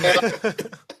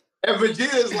 And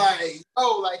Vegeta's like,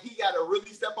 oh, like he got to really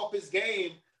step up his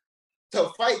game to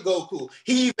fight Goku.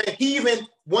 He even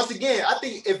once again, I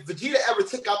think if Vegeta ever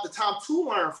took out the time to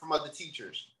learn from other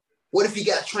teachers, what if he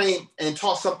got trained and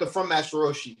taught something from Master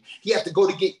Roshi? He had to go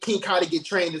to get King Kai to get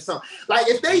trained in something. Like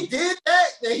if they did that,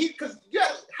 then because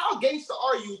how gangster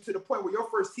are you to the point where your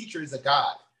first teacher is a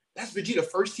god? That's Vegeta's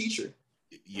first teacher.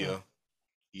 Yeah.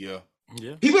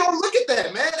 People don't look at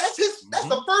that, man. That's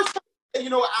the first time. You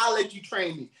know what? I'll let you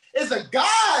train me. It's a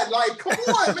god. Like, come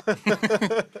on,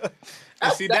 man.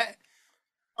 See that?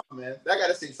 Man, I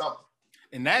gotta say something.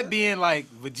 And that being like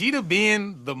Vegeta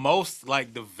being the most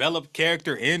like developed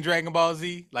character in Dragon Ball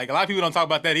Z. Like a lot of people don't talk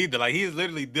about that either. Like he is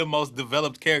literally the most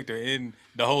developed character in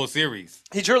the whole series.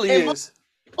 He truly is.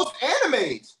 Most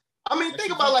animes. I mean,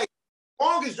 think about like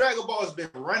long as Dragon Ball has been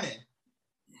running,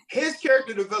 his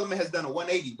character development has done a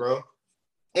 180, bro.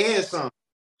 And some.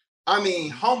 I mean,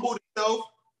 humbled himself.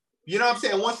 You know what I'm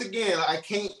saying? Once again, I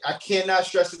cannot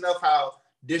stress enough how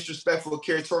disrespectful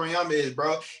Akira Toriyama is,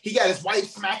 bro. He got his wife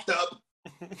smacked up.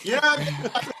 You know what I mean?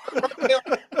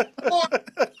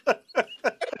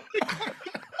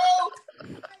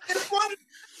 It's funny,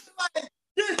 like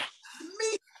just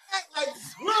me, like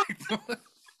look,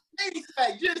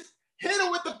 just hit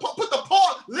him with put the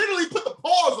paw, literally put the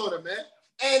paws on him, man.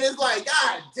 And it's like,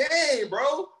 God dang,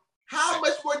 bro, how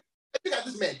much more? You got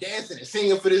this man dancing and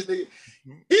singing for this nigga.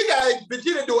 He got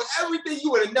Vegeta doing everything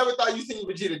you would have never thought you seen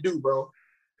Vegeta do, bro.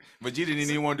 Vegeta didn't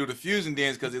even want to do the fusion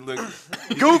dance because it looked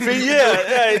goofy,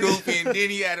 yeah. Goofy, and then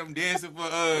he had him dancing for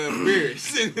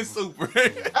Beerus in the Super.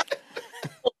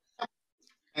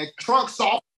 And Trunks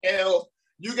soft hell.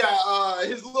 You got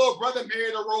his little brother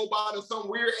married a robot or some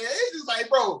weird. And it's just like,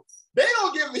 bro, they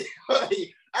don't give me.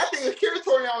 I think Akira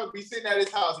Toriyama would be sitting at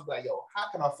his house and be like, yo, how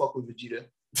can I fuck with Vegeta?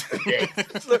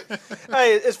 Look,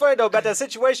 hey, it's funny though about that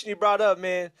situation you brought up,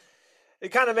 man. It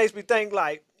kind of makes me think,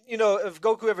 like, you know, if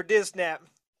Goku ever did snap,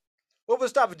 what would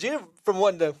stop Vegeta from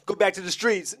wanting to go back to the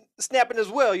streets, snapping as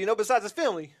well? You know, besides his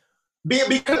family.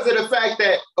 Because of the fact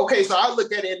that, okay, so I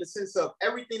look at it in the sense of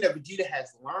everything that Vegeta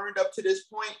has learned up to this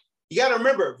point. You got to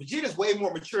remember, Vegeta's way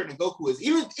more mature than Goku is.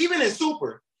 Even in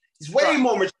Super, he's way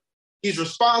more mature. He's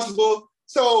responsible.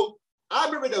 So I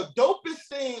remember the dopest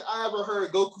thing I ever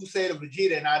heard Goku say to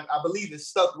Vegeta, and I believe it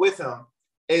stuck with him,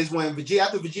 is when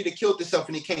after Vegeta killed himself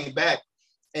and he came back,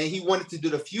 and he wanted to do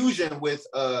the fusion with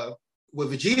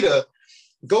Vegeta.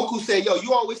 Goku said, "Yo,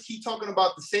 you always keep talking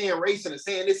about the Saiyan race and the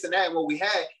Saiyan this and that and what we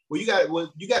had. Well,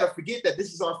 you got to forget that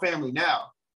this is our family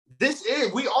now.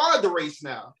 We are the race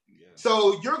now. Yeah.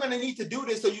 So you're gonna need to do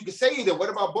this so you can say that. What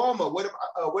about Bulma?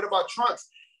 What about Trunks?"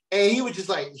 And he was just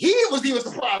like, he was even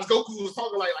surprised Goku was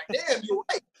talking like, damn, you're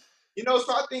right. You know,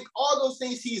 so I think all those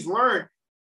things he's learned.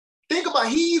 Think about,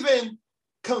 he even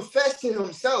confessed to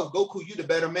himself, Goku, you the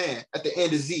better man at the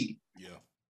end of Z. Yeah.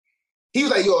 He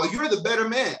was like, yo, you're the better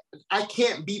man. I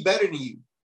can't be better than you.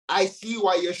 I see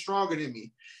why you're stronger than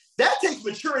me. That takes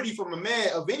maturity from a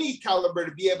man of any caliber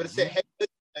to be able to say, hey,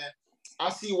 man, I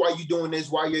see why you're doing this,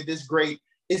 why you're this great.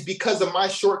 It's because of my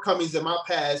shortcomings in my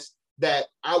past that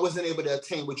I wasn't able to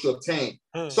attain what you obtained.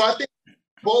 So I think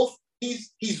both,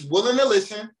 he's willing to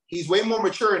listen. He's way more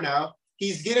mature now.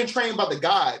 He's getting trained by the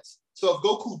gods. So if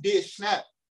Goku did snap,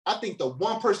 I think the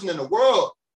one person in the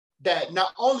world that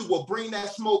not only will bring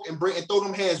that smoke and throw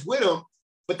them hands with him,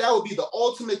 but that would be the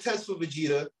ultimate test for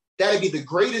Vegeta. That'd be the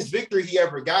greatest victory he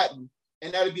ever gotten.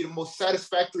 And that'd be the most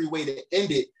satisfactory way to end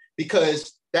it,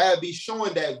 because that'd be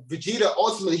showing that Vegeta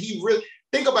ultimately, he really,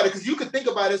 think about it, because you could think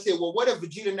about it and say, well, what if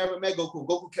Vegeta never met Goku?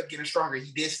 Goku kept getting stronger.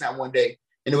 He did snap one day,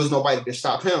 and there was nobody to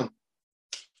stop him.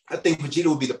 I think Vegeta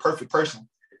would be the perfect person.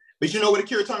 But you know what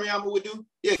Akira Toriyama would do?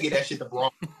 He'll get that shit to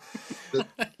Brawl.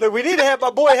 Look, we need to have my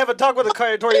boy have a talk with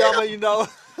Akira Toriyama, you know.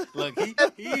 Look,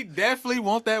 he definitely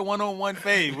want that one-on-one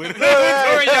fade with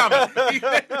Toriyama.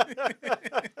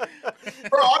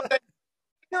 Bro, I'm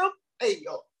saying, hey,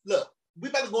 yo, look. We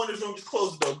about to go in this room, just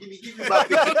close the door. Give me about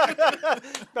 50.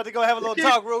 About to go have a little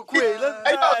talk real quick. Hey,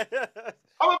 I'm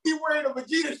going to be wearing a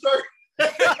Vegeta shirt.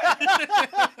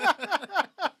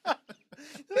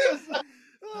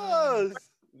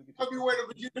 I'll be wearing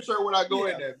a Vegeta shirt when I go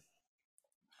in there.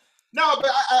 No,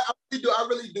 but I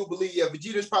really do believe,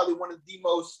 Vegeta's probably one of the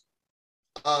most,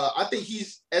 I think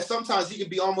sometimes he can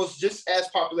be almost just as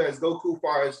popular as Goku, as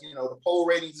far as, you know, the poll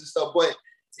ratings and stuff, but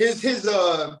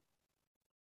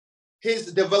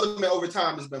his development over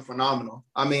time has been phenomenal.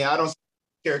 I mean, I don't see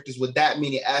characters with that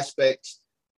many aspects,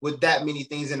 with that many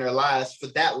things in their lives for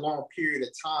that long period of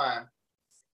time.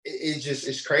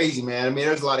 It's crazy, man. I mean,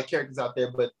 there's a lot of characters out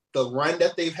there, but the run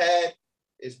that they've had,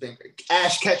 it's been great.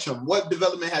 Ash Ketchum, what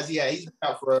development has he had? He's been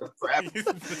out forever.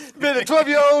 Been a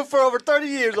 12-year-old for over 30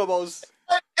 years almost.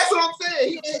 That's what I'm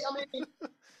saying.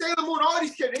 Sailor Moon, all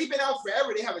these characters, they've been out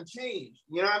forever. They haven't changed.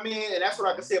 You know what I mean? And that's what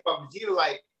I can say about Vegeta.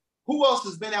 Like, who else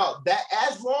has been out that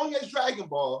as long as Dragon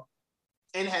Ball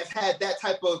and has had that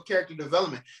type of character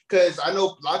development? Because I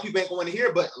know a lot of people ain't going to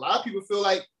hear, but a lot of people feel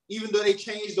like even though they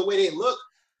changed the way they look,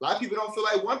 a lot of people don't feel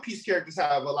like One Piece characters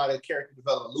have a lot of character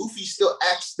development. Luffy still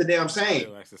acts the damn same.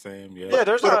 Still acts the same, yeah. Yeah,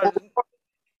 there's not.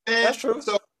 That's true.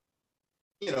 So,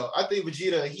 you know, I think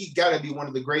Vegeta, he got to be one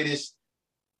of the greatest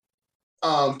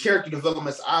character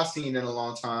developments I've seen in a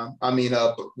long time. I mean,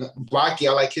 Rocky,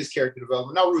 I like his character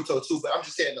development. Naruto too, but I'm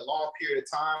just saying the long period of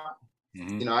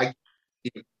time, you know, I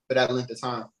for that length of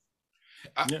time.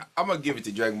 I'm gonna give it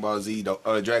to Dragon Ball Z,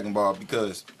 Dragon Ball,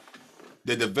 because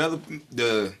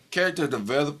the character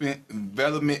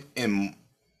development in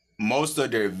most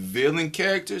of their villain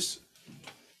characters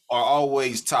are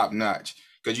always top notch.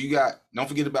 Because don't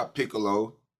forget about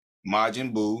Piccolo,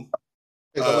 Majin Buu.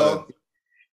 Piccolo.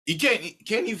 You can't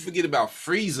even forget about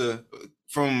Frieza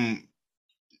from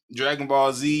Dragon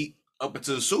Ball Z up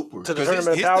until Super. To the Because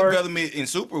Tournament his of Power. development in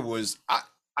Super was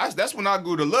that's when I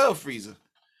grew to love Frieza.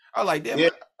 I like damn, Yeah.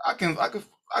 I can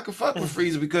fuck with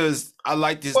Frieza because I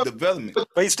like this development.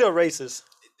 But he's still racist.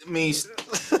 I mean,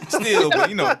 still, but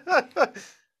you know.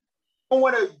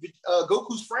 One of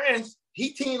Goku's friends,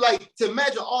 he teamed to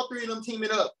imagine all three of them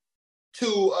teaming up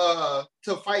to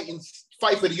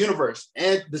fight for the universe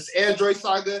and this Android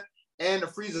saga and the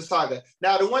Frieza saga.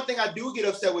 Now, the one thing I do get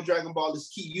upset with Dragon Ball is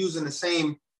keep using the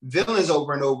same villains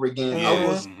over and over again.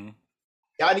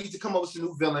 Y'all need to come up with some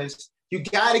new villains. You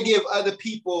got to give other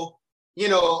people,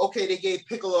 okay, they gave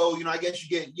Piccolo, I guess you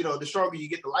get, the stronger you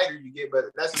get, the lighter you get,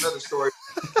 but that's another story.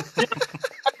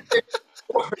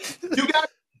 You got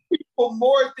people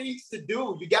more things to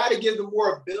do. You got to give them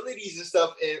more abilities and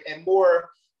stuff and more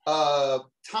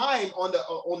time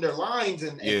on their lines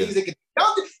and things that can.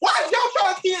 Why is y'all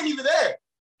trying to ain't even there?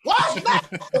 Why is that?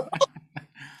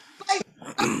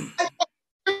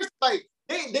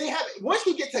 They have once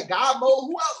you get to God mode,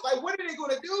 who else? What are they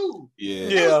gonna do?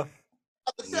 Yeah.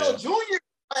 Cell Junior.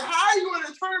 How are you gonna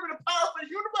determine the power for the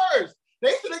universe?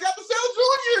 They should have got the Cell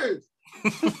Juniors.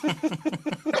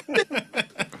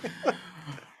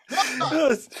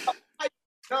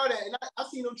 All that, and I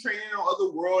seen them training on other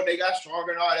world. They got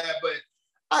stronger and all that, but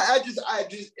I just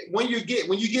when you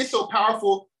get so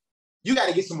powerful, you got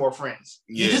to get some more friends.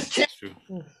 You just can't.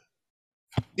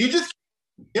 You just,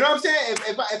 you know what I'm saying?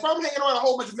 If I'm hanging on a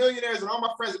whole bunch of millionaires and all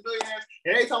my friends are millionaires,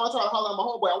 and every time I try to holler at my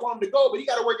homeboy, I want him to go, but he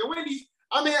got to work at Wendy's.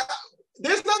 I mean,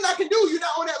 there's nothing I can do. You're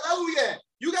not on that level yet.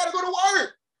 You got to go to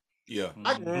work.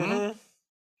 Yeah.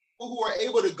 Who are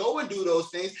able to go and do those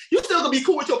things, you still gonna be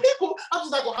cool with your people. I'm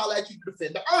just not gonna holler at you to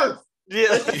defend the earth.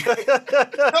 Yeah.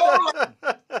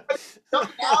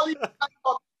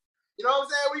 You know what I'm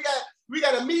saying? We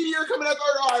got a meteor coming at the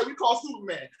earth. All right, we call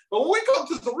Superman. But when we come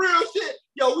to some real shit,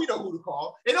 we know who to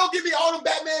call. And don't give me all them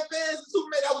Batman fans and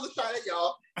Superman. That was a shot at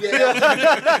y'all.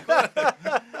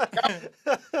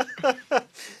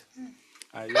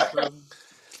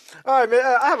 All right, man.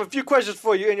 I have a few questions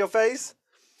for you in your face.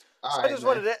 All I just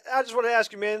wanted to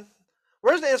ask you, man,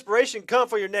 where's the inspiration come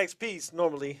for your next piece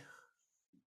normally?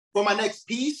 For my next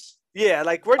piece? Yeah,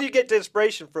 where do you get the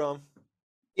inspiration from?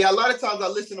 Yeah, a lot of times I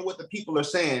listen to what the people are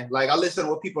saying. I listen to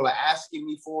what people are asking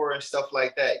me for and stuff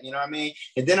like that. You know what I mean?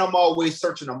 And then I'm always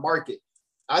searching a market.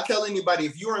 I tell anybody,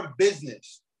 if you're in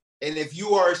business and if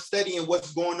you are studying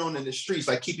what's going on in the streets,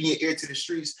 keeping your ear to the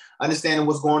streets, understanding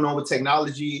what's going on with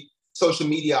technology, social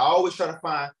media, I always try to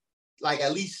find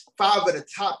at least 5 of the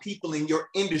top people in your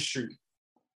industry,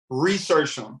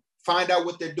 research them, find out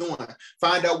what they're doing,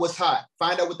 find out what's hot,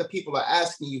 find out what the people are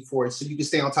asking you for so you can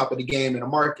stay on top of the game in the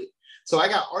market. So I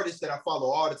got artists that I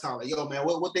follow all the time. Yo, man,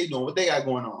 what they doing? What they got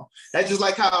going on? That's just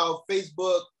like how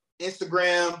Facebook,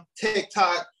 Instagram,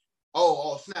 TikTok,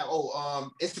 snap.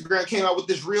 Instagram came out with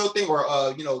this real thing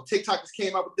or, TikTok just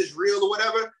came out with this reel or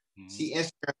whatever. See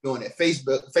Instagram doing it,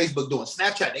 Facebook doing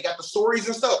Snapchat. They got the stories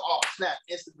and stuff. Oh, Snap,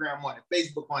 Instagram on it,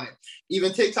 Facebook on it,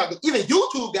 even TikTok, even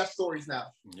YouTube got stories now.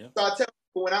 Yeah. So I tell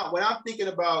you, when I'm thinking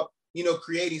about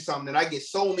creating something, and I get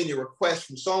so many requests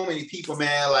from so many people,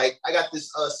 man. I got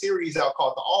this series out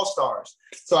called the All Stars.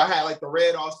 So I had the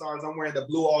red All Stars. I'm wearing the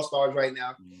blue All Stars right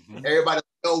now. Everybody,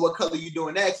 what color you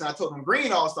doing next? And I told them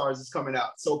green All Stars is coming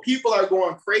out. So people are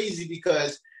going crazy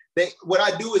because what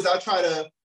I do is I try to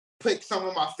pick some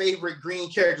of my favorite green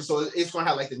characters. So it's going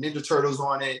to have the Ninja Turtles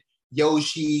on it,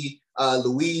 Yoshi,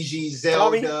 Luigi,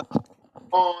 Zelda,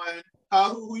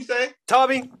 who you say?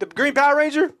 Tommy, the Green Power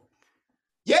Ranger?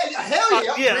 Yeah, hell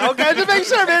yeah. Yeah, okay, just make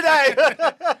sure, man. Yeah,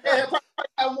 probably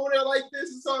have more there like this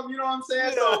or something, you know what I'm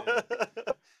saying? So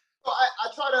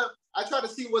I try to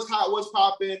see what's hot, what's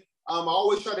popping. I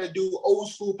always try to do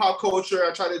old school pop culture.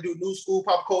 I try to do new school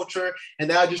pop culture. And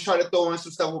then I just try to throw in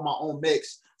some stuff with my own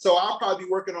mix. So I'll probably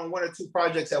be working on 1 or 2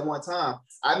 projects at one time.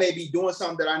 I may be doing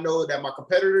something that I know that my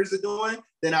competitors are doing.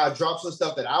 Then I'll drop some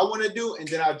stuff that I want to do. And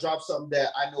then I'll drop something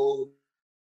that I know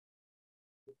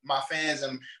my fans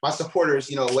and my supporters,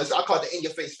 I call it the In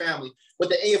Your Face family, what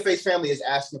the In Your Face family is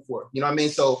asking for. You know what I mean?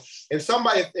 So if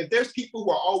there's people who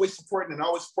are always supporting and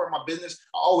always support my business,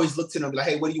 I always look to them and be like,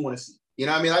 hey, what do you want to see? You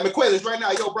know what I mean? Like McQuailers right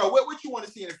now, yo, bro, what you want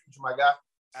to see in the future, my guy?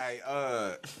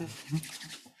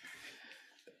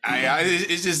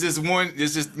 It's just this one.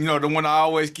 It's just the one I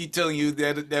always keep telling you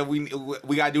that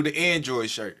we gotta do the Android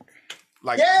shirt.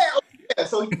 Yeah.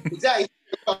 So exactly.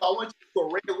 I want you to do a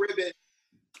red ribbon,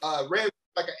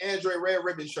 like an Android red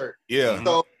ribbon shirt. Yeah.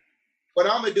 So what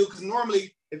I'm gonna do, because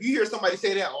normally if you hear somebody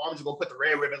say that, I'm just gonna put the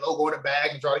red ribbon logo in the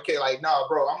bag and draw the cake. Like, nah,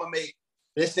 bro, I'm gonna make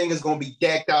this thing is gonna be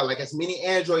decked out. Like as many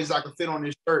Androids as I can fit on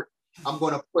this shirt, I'm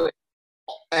gonna put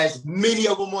as many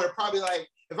of them on it. Probably like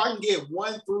if I can get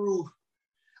 1 through,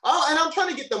 and I'm trying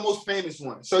to get the most famous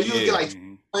one. So you get like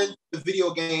one, the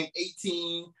video game,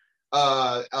 18,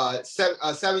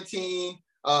 17,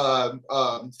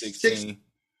 16.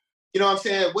 You know what I'm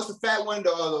saying? What's the fat one?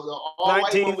 The all 19.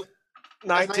 white one with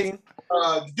 19.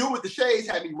 The dude with the shades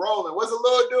had me rolling. What's the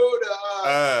little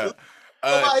dude?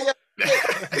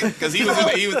 Because he was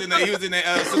in the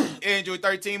Android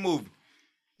 13 movie.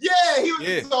 Yeah, he was.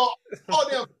 Yeah. So all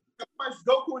them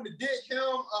Goku in the dick.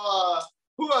 Him.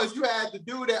 Who else? You had the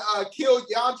dude that killed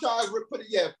Yamcha. Put it.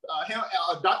 Yeah. Him.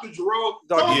 Dr. Jerome.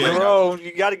 Dr. Jerome.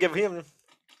 You got to give him.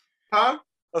 Huh?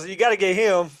 So you got to get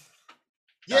him.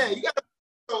 Yeah, you got.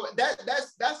 So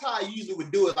that's how I usually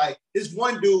would do it. Like this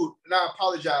one dude, and I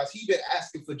apologize, he been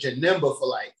asking for Janemba for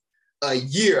like a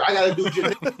year. I gotta do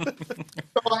Janemba.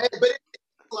 But it takes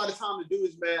a lot of time to do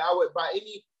this, man. I would buy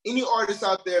any artist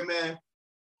out there, man,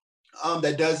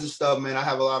 that does this stuff, man. I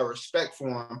have a lot of respect for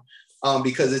him,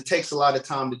 because it takes a lot of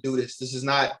time to do this. This is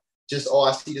not just, oh,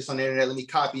 I see this on the internet, let me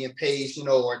copy and paste,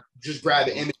 or just grab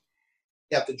an image.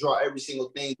 You have to draw every single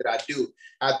thing that I do.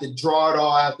 I have to draw it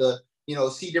all. I have to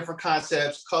see different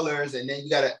concepts, colors, and then you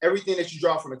got everything that you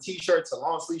draw from a t-shirt to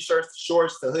long sleeve shirts, to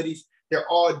shorts, to hoodies. They're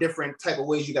all different type of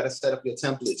ways you got to set up your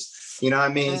templates. You know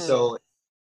what I mean? So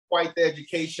quite the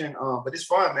education, but it's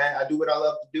fun, man. I do what I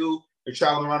love to do. We're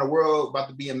traveling around the world, about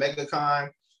to be in MegaCon.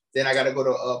 Then I got to go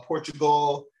to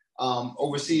Portugal,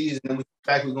 overseas, and then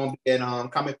we're going to be in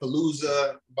Comic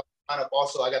Palooza.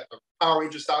 Also, I got the Power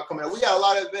Ranger style coming out. We got a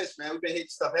lot of events, man. We've been hitting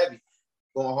stuff heavy,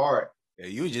 going hard. Yeah,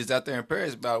 you were just out there in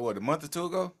Paris about what, a month or two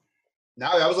ago?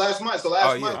 No, that was last month. So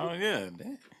last month. Oh yeah.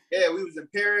 Damn. Yeah, we was in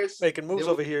Paris. Making moves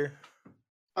over here.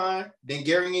 Then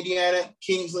Gary, Indiana,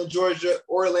 Kingsland, Georgia,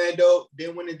 Orlando,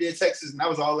 then went and did Texas, and that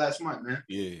was all last month, man.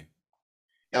 Yeah.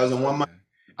 That was in 1 month.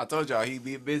 I told y'all he'd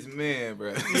be a busy man,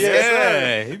 bro.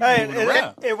 Yeah.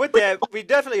 And with that, we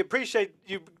definitely appreciate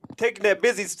you taking time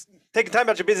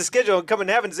out your busy schedule and coming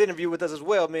and having this interview with us as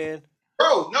well, man.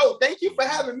 Bro, no, thank you for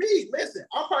having me. Listen,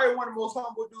 I'm probably one of the most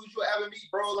humble dudes you'll ever meet,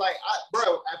 bro. Like,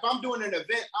 if I'm doing an event,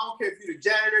 I don't care if you're the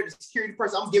janitor, the security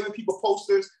person, I'm giving people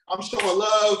posters, I'm showing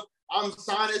love, I'm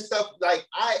signing stuff. Like,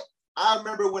 I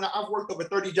remember when I've worked over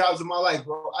 30 jobs in my life,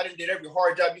 bro. I done did every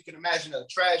hard job you can imagine: a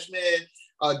trash man,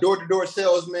 door-to-door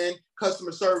salesman,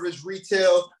 customer service,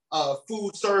 retail,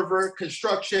 food server,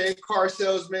 construction, car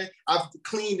salesman. I've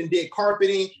cleaned and did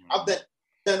carpeting. I've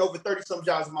done over 30-some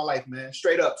jobs in my life, man,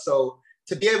 straight up. So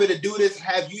to be able to do this,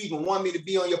 have you even want me to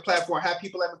be on your platform, have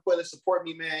people like McQuillan support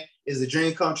me, man, is a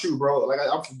dream come true, bro. Like,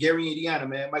 I'm from Gary, Indiana,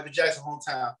 man. Michael Jackson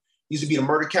hometown. Used to be the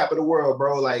murder capital of the world,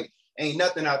 bro. Like, ain't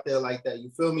nothing out there like that. You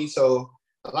feel me? So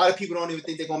a lot of people don't even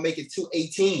think they're gonna make it to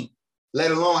 18, let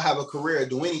alone have a career,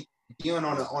 do anything. Being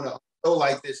on a show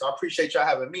like this, I appreciate y'all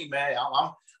having me, man.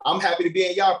 I'm happy to be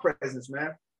in y'all presence,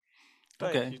 man.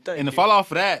 Okay. And to follow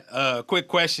off of that, quick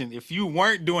question: if you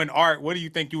weren't doing art, what do you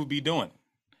think you would be doing?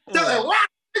 What?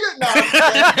 No,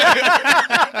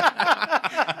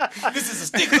 this is a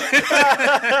sticker.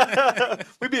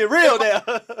 We being real now.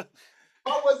 If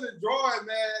I wasn't drawing,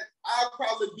 man, I'd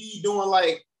probably be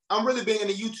doing I'm really big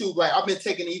into YouTube. Like, I've been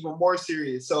taking it even more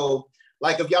serious. So,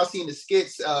 like, if y'all seen the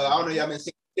skits, I don't know, y'all been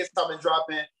seeing skits I've been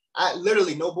dropping. I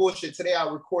literally, no bullshit. Today I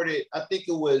recorded, I think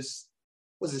it was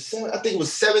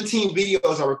 17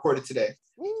 videos I recorded today.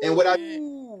 And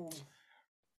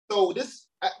so this,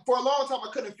 for a long time,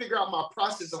 I couldn't figure out my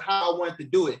process of how I wanted to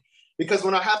do it. Because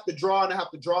when I have to draw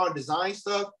and design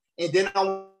stuff, and then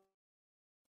I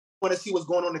want to see what's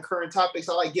going on in current topics.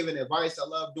 I like giving advice. I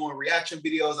love doing reaction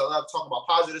videos. I love talking about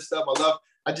positive stuff.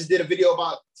 I just did a video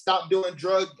about stop doing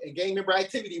drug and gang member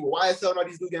activity with YSL and all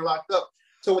these dudes getting locked up.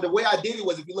 So the way I did it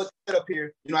was, if you look at up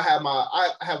here, I have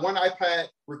one iPad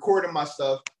recording my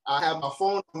stuff. I have my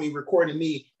phone on me recording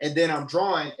me, and then I'm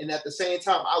drawing. And at the same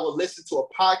time, I will listen to a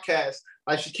podcast.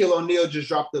 Like Shaquille O'Neal just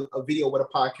dropped a video with a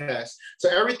podcast. So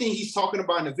everything he's talking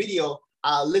about in the video,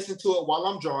 I listen to it while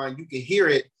I'm drawing. You can hear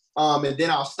it. And then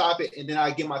I'll stop it, and then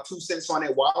I get my 2 cents on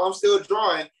it while I'm still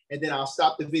drawing, and then I'll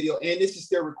stop the video, and this is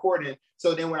still recording.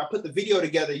 So then when I put the video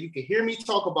together, you can hear me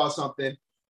talk about something.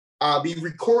 I'll be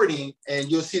recording,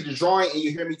 and you'll see the drawing, and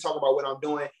you hear me talk about what I'm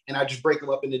doing, and I just break them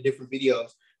up into different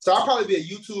videos. So I'll probably be a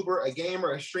YouTuber, a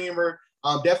gamer, a streamer,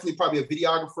 definitely probably a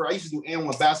videographer. I used to do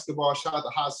N1 basketball, shout out to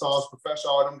Hot Sauce,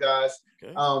 Professional, all them guys.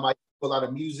 Okay. I do a lot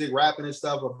of music, rapping and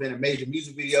stuff. I've been in major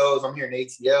music videos. I'm here in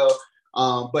ATL.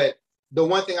 But the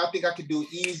one thing I think I could do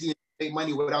easy and make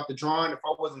money without the drawing, if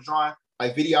I wasn't drawing,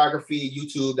 like videography,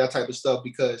 YouTube, that type of stuff.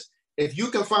 Because if you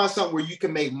can find something where you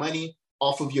can make money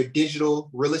off of your digital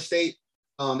real estate,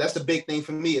 that's the big thing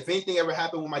for me. If anything ever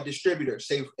happened with my distributor,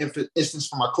 say for instance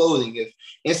for my clothing, if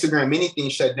Instagram, anything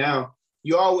shut down,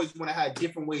 you always want to have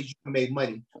different ways you can make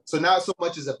money. So not so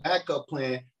much as a backup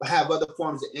plan, but have other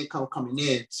forms of income coming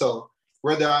in. So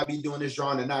whether I be doing this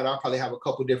drawing or not, I'll probably have a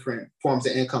couple different forms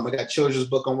of income. I got children's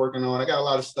book I'm working on. I got a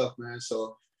lot of stuff, man.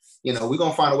 So, we're going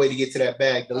to find a way to get to that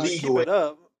bag, the legal way.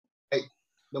 Up. Like,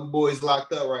 them boys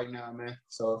locked up right now, man.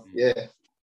 So, yeah.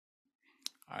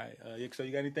 All right. So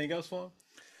you got anything else for him?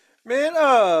 Man,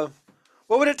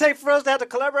 what would it take for us to have to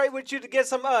collaborate with you to get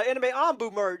some anime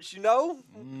Anbu merch,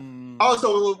 Oh,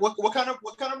 so what kind of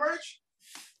merch?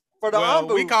 For the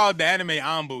Anbu. We call it the anime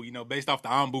Anbu, based off the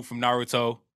Anbu from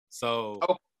Naruto. So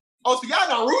so y'all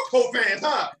Naruto fans,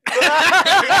 huh?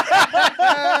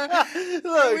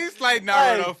 Look, we like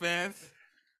Naruto fans.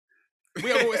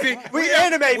 We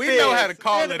anime fans. We know how to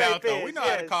call Anime it out, though. fans, We know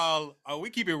how to call. We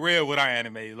keep it real with our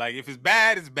anime. Like, if it's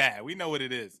bad, it's bad. We know what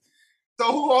it is.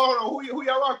 So who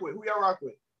y'all rock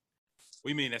with?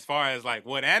 We mean as far as like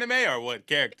what anime or what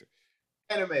character?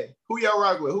 Anime. Who y'all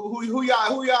rock with? Who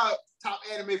y'all top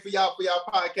anime for y'all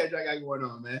podcast y'all got going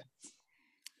on, man?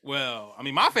 Well, I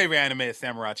mean, my favorite anime is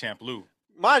Samurai Champloo.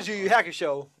 Mine's Yu Yu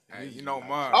Hakusho. Hey,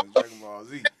 mine is Dragon Ball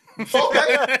Z.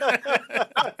 Okay.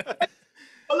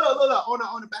 Look.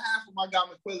 On the behalf of my guy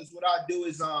McQuillis, what I'll do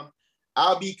is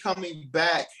I'll be coming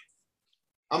back.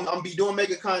 I'm be doing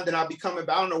MegaCon, then I'll be coming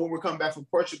back. I don't know when we're coming back from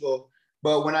Portugal,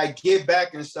 but when I get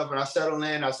back and stuff and I settle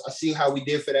in, I see how we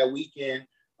did for that weekend.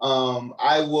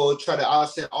 I'll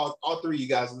send all three of you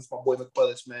guys, and it's my boy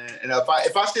McQuillis, man. And if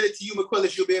I send it to you,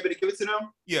 McQuillis, you'll be able to give it to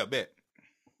them? Yeah, bet.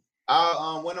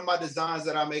 One of my designs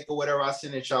that I make or whatever, I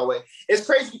send it y'all way. It's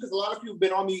crazy because a lot of people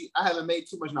been on me. I haven't made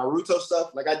too much Naruto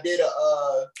stuff. Like I did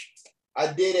a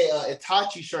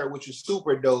Itachi shirt, which was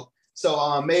super dope.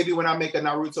 So maybe when I make a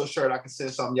Naruto shirt, I can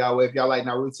send something y'all way if y'all like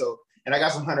Naruto. And I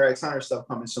got some Hunter x Hunter stuff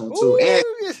coming soon too. Ooh. And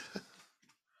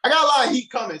I got a lot of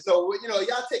heat coming. So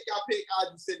y'all take y'all pick.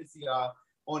 I'll just send it to y'all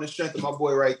on the strength of my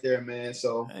boy right there, man.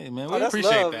 So hey, man, we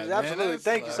appreciate that. Man. Absolutely.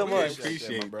 Thank you so much.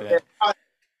 Appreciate that.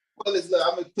 Well, look,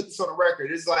 I'm gonna put this on the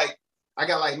record. It's like I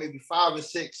got like maybe 5 or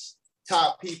 6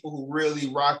 top people who really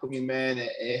rock with me, man,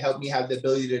 and help me have the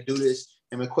ability to do this.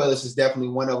 And McQuillis is definitely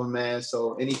one of them, man.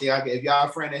 So anything I can, if y'all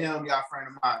a friend of him, y'all a friend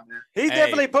of mine, man. He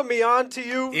definitely put me on to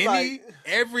you.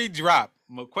 Every drop,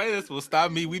 McQuillis will stop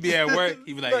me. We be at work.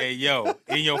 He be like, "Hey, yo,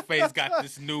 INYOFACE got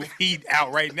this new heat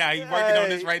out right now. He's working on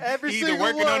this right now. He's either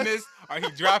working on this or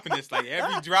he dropping this. Like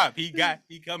every drop, he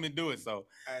come and do it. So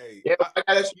hey, yeah, I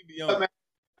gotta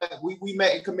we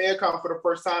met in CommandCon for the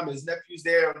first time. His nephew's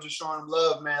there. I'm just showing him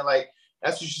love, man. Like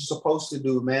that's what you're supposed to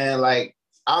do, man. Like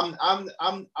I'm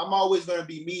always gonna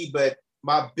be me, but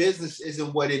my business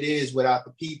isn't what it is without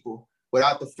the people,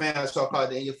 without the fans. So I call it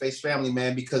the INYOFACE family,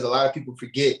 man, because a lot of people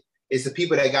forget it's the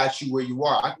people that got you where you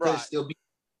are. I could still be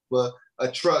with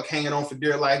a truck hanging on for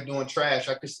dear life doing trash.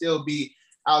 I could still be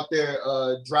out there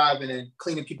driving and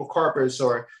cleaning people carpets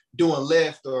or doing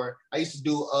Lyft, or I used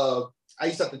to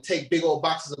have to take big old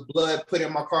boxes of blood, put it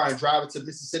in my car and drive it to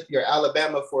Mississippi or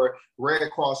Alabama for Red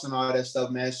Cross and all that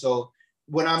stuff, man. So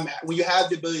when you have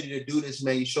the ability to do this,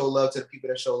 man, you show love to the people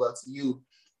that show love to you.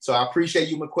 So I appreciate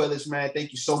you, McQuillis, man.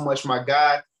 Thank you so much, my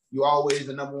guy. You always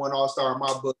the number 1 all-star in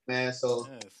my book, man. So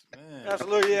yes, man.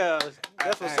 Absolutely, yeah.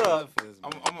 That's what's up.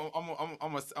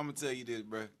 I'm gonna tell you this,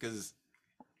 bro, because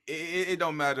it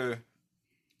don't matter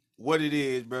what it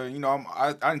is, bro.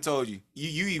 I done told you.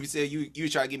 You even said you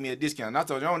try to give me a discount. And I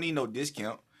told you I don't need no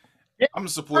discount. Yeah. I'm gonna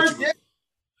support you.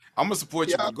 I'm gonna support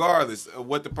you regardless of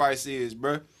what the price is,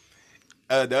 bro.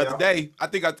 The other day, I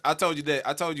think I told you that.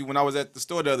 I told you when I was at the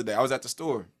store the other day. I was at the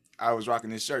store. I was rocking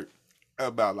this shirt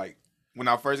about like when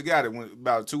I first got it,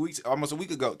 about 2 weeks, almost a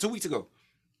week ago, 2 weeks ago.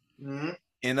 Mm-hmm.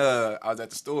 And I was at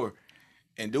the store,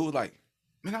 and dude was like,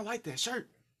 "Man, I like that shirt."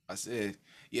 I said,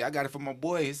 "Yeah, I got it from my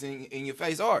boy. It's in your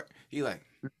face art." He like,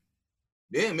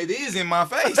 "Damn, it is in my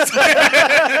face."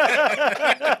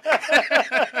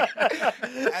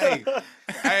 Hey,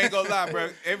 I ain't gonna lie, bro.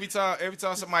 Every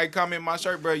time somebody comment in my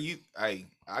shirt, bro, I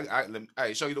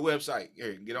show you the website.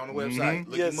 Here, get on the website,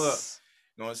 look him up.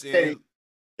 You know what I'm saying? Hey,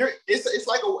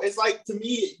 it's like to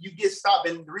me, you get stopped,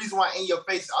 and the reason why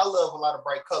INYOFACE, I love a lot of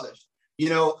bright colors.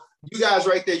 You guys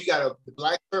right there, you got a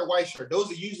black shirt, white shirt.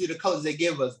 Those are usually the colors they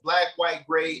give us: black, white,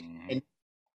 gray, and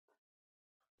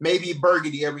maybe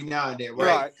burgundy every now and then,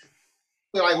 right?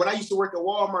 Like when I used to work at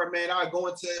Walmart, man, I have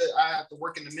to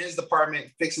work in the men's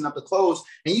department fixing up the clothes,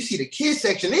 and you see the kids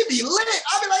section, they be lit.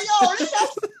 I be like,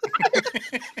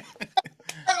 yo,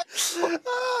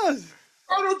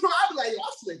 I'd be like, yo,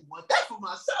 I still want that for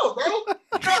myself, bro.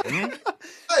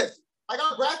 Like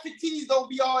our graphic tees don't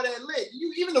be all that lit.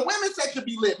 Even the women's section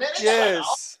be lit, man. They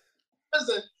Yes. I'm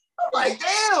like,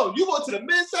 damn, you go to the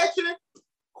men's section,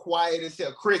 quiet as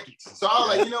hell, crickets. So I was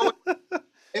like, you know what?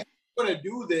 If I'm gonna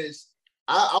do this,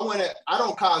 I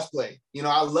don't cosplay. You know,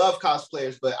 I love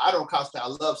cosplayers, but I don't cosplay. I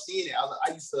love seeing it.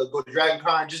 I used to go to Dragon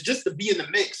Con just to be in the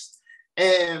mix.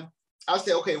 And I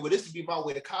said, okay, well, this would be my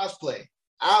way to cosplay.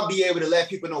 I'll be able to let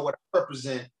people know what I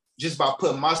represent just by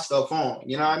putting my stuff on.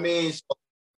 You know what I mean? So,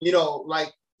 you know,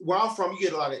 like where I'm from, you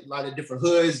get a lot of different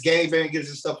hoods, gangbangers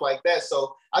and stuff like that.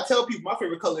 So I tell people my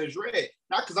favorite color is red.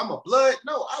 Not because I'm a blood.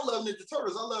 No, I love Ninja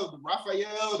Turtles. I love the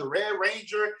Raphael, the Red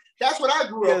Ranger. That's what I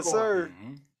grew up on. Yes, sir.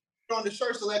 On the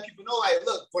shirts to let people know, like,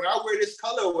 look, when I wear this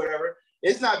color or whatever,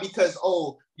 it's not because,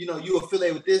 oh, you know, you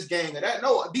affiliate with this gang or that.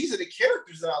 No, these are the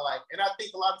characters that I like. And I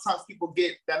think a lot of times people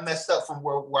get that messed up from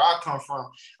where I come from.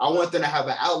 I want them to have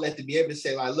an outlet to be able to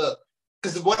say, like, look,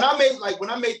 because when I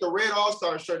made the red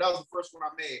All-Star shirt, that was the first one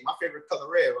I made. My favorite color,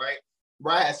 red, right?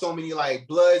 Where I had so many like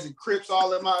Bloods and Crips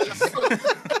all in my.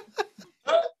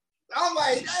 I'm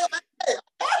like, hey, I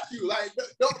got you. Like,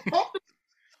 don't pump it.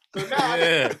 So now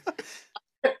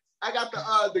I got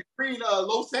the green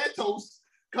Los Santos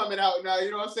coming out now.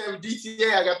 You know what I'm saying? With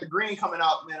GTA, I got the green coming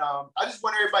out, man. I just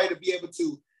want everybody to be able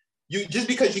to. You just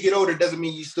because you get older doesn't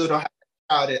mean you still don't have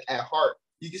a child at heart.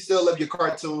 You can still love your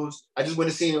cartoons. I just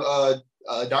went to see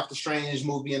Doctor Strange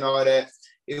movie and all that.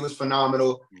 It was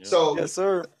phenomenal. Yeah. So yes,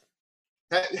 sir.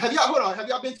 Have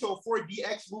y'all been to a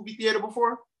 4DX movie theater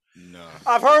before? No.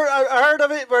 I heard of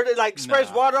it where it like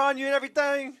sprays water on you and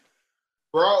everything.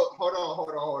 Bro, hold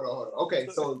on. Okay,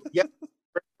 so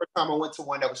first time I went to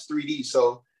one that was 3D.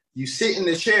 So you sit in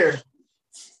the chair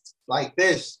like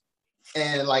this,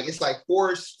 and like it's like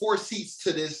four seats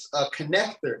to this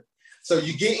connector. So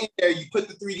you get in there, you put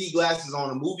the 3D glasses on,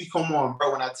 the movie come on,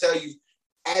 bro. When I tell you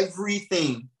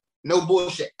everything, no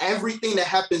bullshit, everything that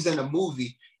happens in a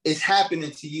movie is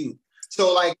happening to you.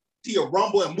 So like see a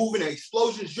rumble and moving and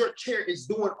explosions, your chair is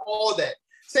doing all that.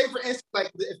 Say for instance,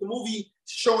 like if the movie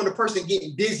showing the person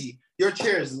getting dizzy, your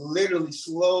chair is literally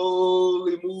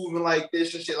slowly moving like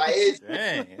this and shit. Like it's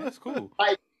dang, that's cool.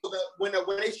 Like when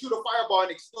they shoot a fireball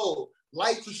and explode,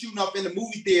 lights are shooting up in the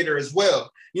movie theater as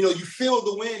well. You know, you feel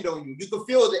the wind on you. You can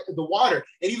feel the water,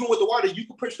 and even with the water, you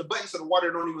can push the button so the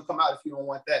water don't even come out if you don't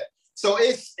want that. So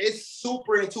it's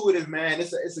super intuitive, man.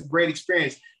 It's a great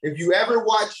experience. If you ever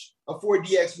watch a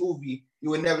 4DX movie, you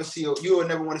would never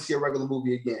want to see a regular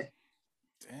movie again.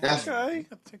 That's okay.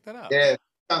 Check that out. Yeah,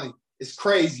 it's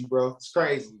crazy, bro. It's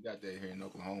crazy. We got that here in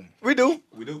Oklahoma. We do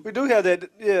have that.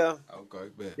 Yeah. Okay,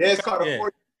 bet. Yeah, it's called a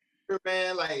 4DX,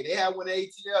 man. Like they have one at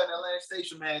ATL in Atlanta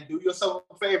Station, man. Do yourself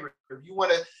a favor. If you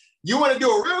wanna do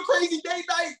a real crazy date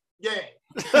night,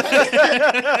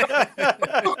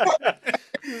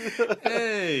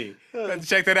 Hey,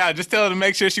 check that out. Just tell her to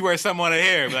make sure she wears something on her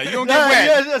hair. Like, you don't get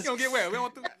wet. You don't get wet. We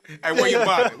don't do that. Hey, wear your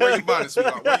bonnet,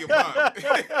 sweetheart. Wear your bonnet.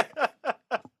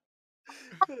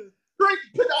 Drink,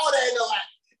 put all that in the lap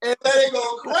and let it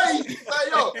go crazy. Like,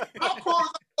 yo, how cool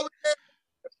is that over there?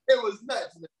 It was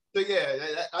nuts, man. So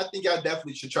yeah, I think y'all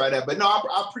definitely should try that. But no,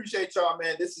 I appreciate y'all,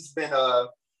 man. This has been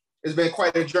it's been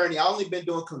quite a journey. I only been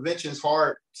doing conventions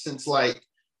hard since like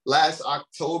last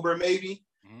October, maybe.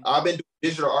 Mm-hmm. I've been doing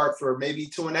digital art for maybe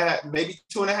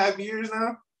 2.5 years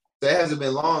now. So it hasn't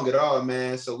been long at all,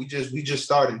 man. So we just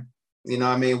started. You know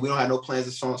what I mean? We don't have no plans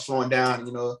of slowing down,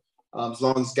 you know. As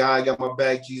long as God got my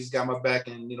back, Jesus got my back,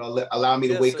 and, you know, allow me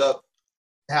to wake up,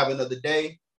 have another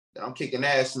day, then I'm kicking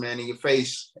ass, man, in your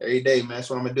face every day, man. That's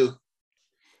what I'm going to do.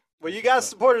 Well, you got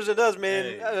supporters in us,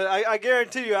 man. Hey. I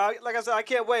guarantee you. Like I said, I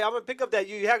can't wait. I'm going to pick up that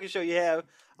Yu Yu Hakusho you have.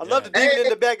 I love the demon in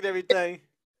the back and everything.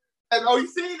 Oh, you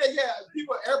seen that? Yeah.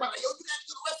 Everybody like, yo, you got to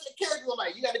do the rest of the characters. I'm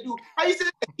like, you got to do, how you say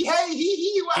it?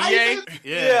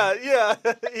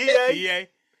 Yeah.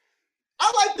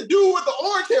 I like the dude with the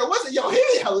orange hair. What's it? Yo, he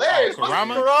be hilarious.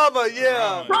 Kurama,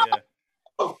 yeah.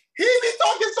 He be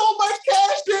talking so much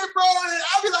cash shit, bro. And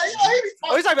I be like, yo, he be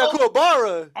talking. Oh, he's talking about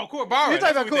Kuwabara. Oh, Kuwabara. He's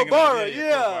talking about Kuwabara,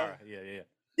 yeah.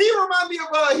 He remind me of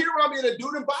the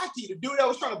dude in Baki, the dude that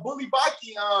was trying to bully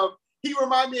Baki. He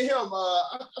remind me of him.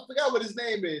 I forgot what his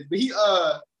name is, but he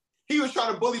was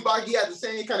trying to bully Baki. He had the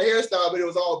same kind of hairstyle, but it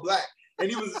was all black,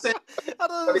 and he was the same.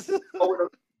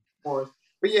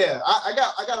 But yeah, I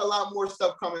got a lot more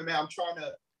stuff coming, man.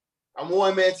 I'm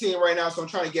one-man team right now, so I'm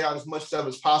trying to get out as much stuff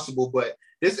as possible. But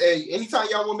anytime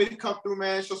y'all want me to come through,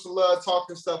 man, show some love, talk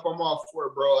and stuff, I'm all for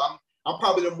it, bro. I'm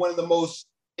probably one of the most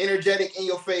energetic, in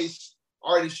your face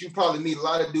artists you probably meet. A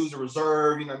lot of dudes are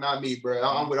reserved, you know, not me, bro.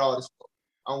 I'm with all this.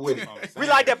 I'm with it. We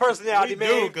like that personality, We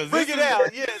man. do, Bring it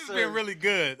out. Yes, this has sir. been really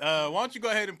good. Why don't you go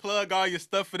ahead and plug all your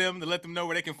stuff for them to let them know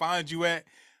where they can find you at,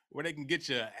 where they can get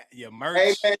your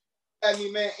merch. Hey, man. I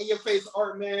mean, man, In Your Face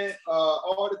art, man,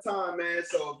 all the time, man.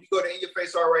 So if you go to In Your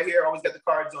Face art right here, always got the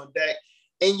cards on deck.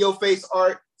 In Your Face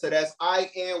art. So that's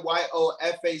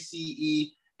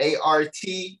INYOFACEART.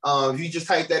 If you just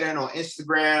type that in on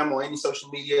Instagram or any social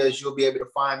medias, you'll be able to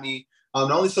find me.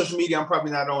 The only social media I'm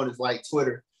probably not on is like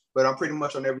Twitter, but I'm pretty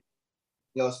much on everything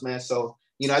else, man. So,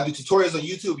 I do tutorials on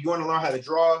YouTube. If you want to learn how to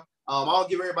draw, I don't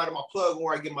give everybody my plug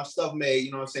where I get my stuff made.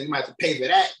 You know what I'm saying? You might have to pay for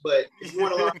that, but if you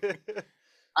want to learn,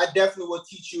 I definitely will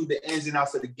teach you the ins and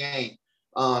outs of the game.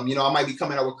 I might be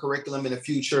coming out with curriculum in the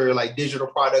future, like digital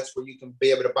products where you can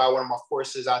be able to buy one of my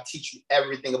courses. I'll teach you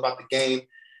everything about the game.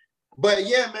 But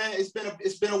yeah, man, it's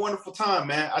been a wonderful time,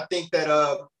 man. I think that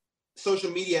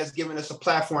social media has given us a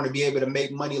platform to be able to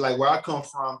make money. Like where I come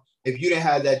from, if you didn't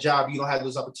have that job, you don't have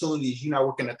those opportunities. You're not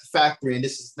working at the factory, and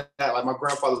this is not like my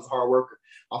grandfather was a hard worker.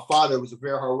 My father was a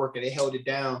very hard worker. They held it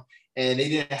down, and they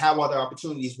didn't have all the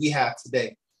opportunities we have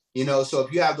today. So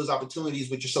if you have those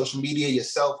opportunities with your social media, your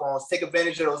cell phones, take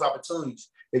advantage of those opportunities.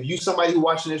 If you somebody who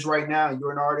watching this right now and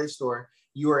you're an artist or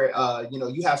you're,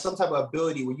 you have some type of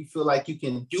ability where you feel like you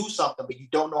can do something, but you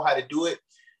don't know how to do it,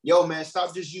 yo, man,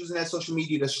 stop just using that social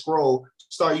media to scroll.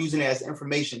 Start using it as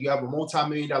information. You have a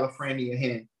multi-million-dollar friend in your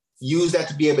hand. Use that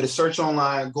to be able to search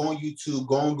online, go on YouTube,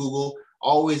 go on Google,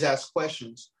 always ask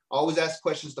questions. Always ask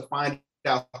questions to find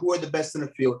out who are the best in the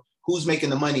field, who's making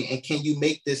the money, and can you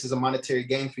make this as a monetary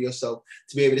gain for yourself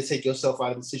to be able to take yourself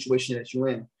out of the situation that you're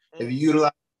in. If you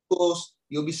utilize tools,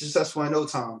 you'll be successful in no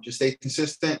time. Just stay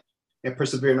consistent and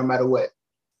persevere no matter what.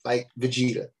 Like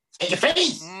Vegeta. In your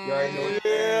face! You already know it.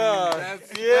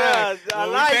 Yeah, I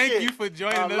like thank it. you for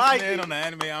joining us, like man, it. on the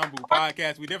Anime Ambu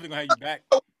podcast. We definitely gonna have you back.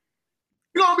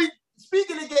 You're gonna be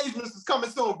speaking engagements is coming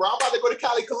soon, bro. I'm about to go to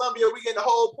Cali, Colombia. We getting the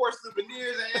whole porcelain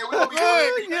veneers, and we're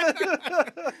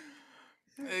gonna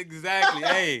be Exactly.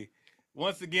 Hey,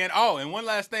 once again. Oh, and one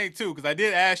last thing too, because I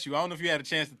did ask you. I don't know if you had a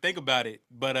chance to think about it,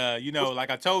 but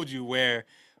like I told you, where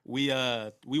we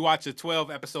watch a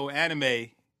 12-episode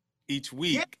anime each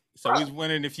week. Yeah. So we was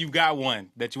wondering if you got one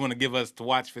that you want to give us to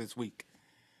watch for this week.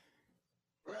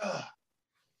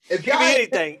 If Give me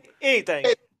anything.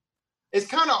 It's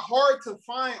kind of hard to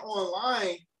find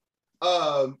online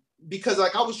because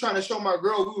like I was trying to show my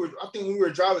girl, I think when we were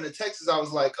driving to Texas, I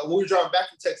was like, when we were driving back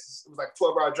from Texas, it was like a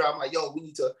 12-hour drive. I'm like, yo,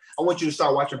 I want you to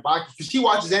start watching Baki, because she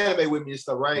watches anime with me and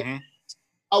stuff, right? Mm-hmm.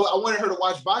 I wanted her to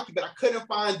watch Baki, but I couldn't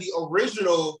find the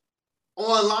original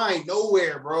online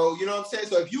nowhere, bro. You know what I'm saying?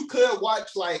 So if you could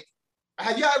watch, like,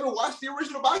 have y'all ever watched the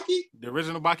original Baki? The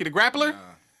original Baki the Grappler?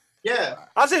 Yeah.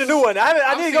 I've seen the new one.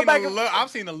 I need to go back. I've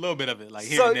seen a little bit of it, like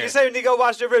here So and there. you say we need to go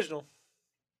watch the original?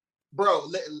 Bro,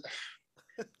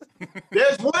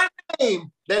 there's one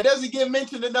name that doesn't get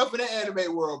mentioned enough in the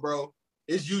anime world, bro.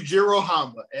 It's Yujiro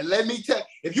Hama. And let me tell you,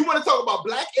 if you want to talk about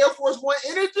Black Air Force One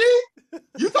energy,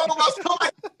 you talk about somebody.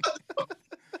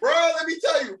 Bro, let me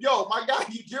tell you, yo, my guy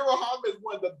Yujiro Hama is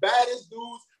one of the baddest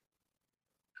dudes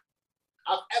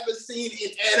I've ever seen in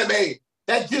anime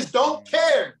that just don't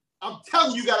care. I'm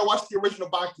telling you, you gotta watch the original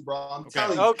Baki, bro. I'm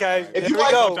telling you. Okay, If there you we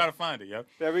watch, go. Try to find it, yo.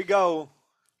 There we go.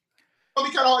 It'll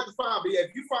be kind of hard to find, but yeah,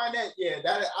 if you find that,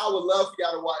 that I would love for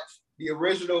y'all to watch the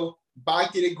original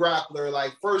Baki the Grappler.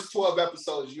 Like first 12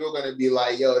 episodes, you're gonna be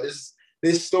like, yo, this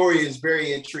story is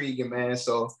very intriguing, man.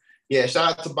 So yeah,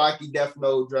 shout out to Baki, Death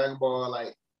Note, Dragon Ball.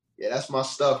 Like, yeah, that's my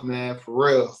stuff, man. For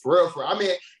real. I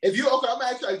mean, if you I'm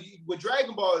actually with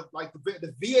Dragon Ball, like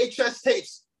the VHS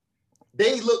tapes,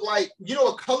 they look like, you know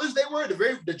what colors they were?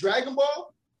 The Dragon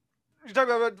Ball. You're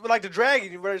talking about like the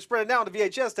dragon, where it's spreading out on the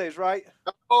VHS tapes, right?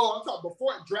 Oh, I'm talking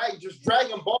before Dragon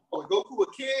Ball. When Goku a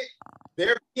kid,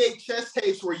 their VHS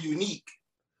tapes were unique.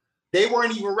 They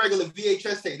weren't even regular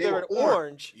VHS tapes. They were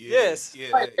orange. Yeah, Yes. Yeah.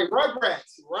 Like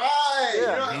Rugrats. Right.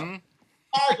 Yeah. You know,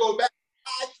 I go back.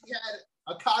 I actually had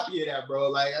a copy of that, bro.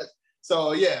 Like,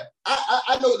 so yeah.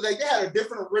 I know like they had a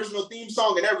different original theme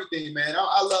song and everything, man.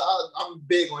 I'm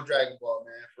big on Dragon Ball,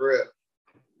 man. For real.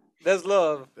 That's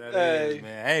love. That is,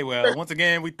 man. Hey, well, once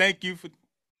again, we thank you for.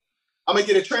 I'm gonna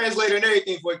get a translator and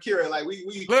everything for Akira. Like we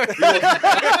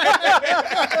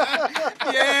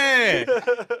Yeah,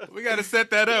 we gotta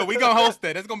set that up. We gonna host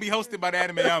that. That's gonna be hosted by the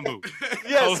Anime Ambu.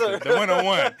 Yes, sir. The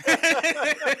 101.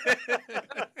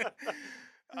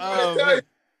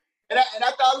 And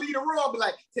after I leave the room, I'll be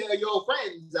like, tell your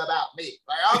friends about me.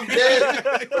 Like I'm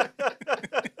dead.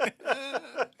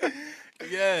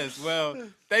 Yes, well,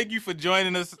 thank you for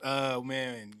joining us,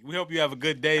 man. We hope you have a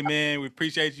good day, man. We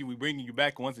appreciate you. We bringing you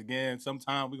back once again.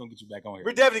 Sometime we're gonna get you back on here.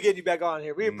 We're definitely getting you back on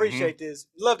here. We appreciate this.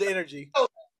 Love the energy.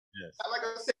 Yes. Like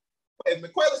I said, if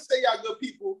McQuella say y'all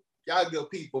good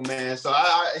people, man. So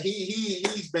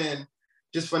he's been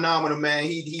just phenomenal, man.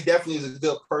 He definitely is a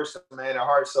good person, man, at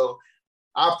heart. So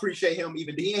I appreciate him.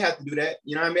 Even he didn't have to do that.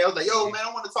 You know what I mean? I was like, yo, man,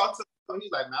 I want to talk to him.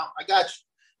 He's like, man, I got you.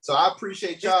 So I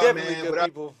appreciate y'all, man. Good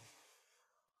people.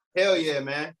 Hell yeah,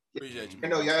 man. Appreciate you. I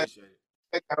know y'all. Appreciate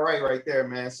it. Right there,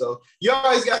 man. So you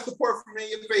always got support from me,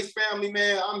 your face family,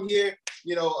 man. I'm here.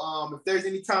 You know, if there's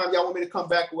any time y'all want me to come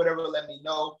back or whatever, let me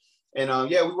know. And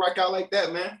yeah, we rock out like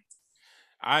that, man.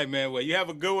 All right, man. Well, you have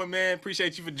a good one, man.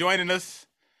 Appreciate you for joining us.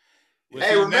 We'll Hey,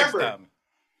 see you remember, next time.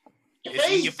 It's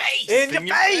in your face. In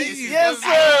your face. Yes,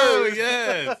 sir.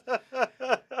 Yes.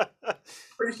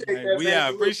 Appreciate Hey, that, we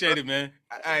man. appreciate it, man.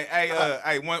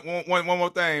 Hey, one more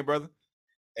thing, brother.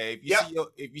 Hey,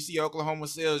 if you see Oklahoma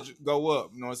sales go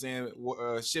up, you know what I'm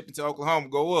saying? Shipping to Oklahoma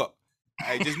go up.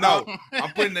 Hey, just know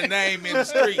I'm putting the name in the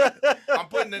street. I'm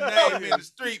putting the name in the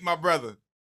street, my brother.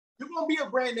 You're gonna be a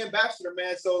brand ambassador,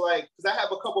 man. So like, because I have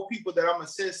a couple people that I'm gonna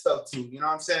send stuff to. You know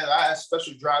what I'm saying? I have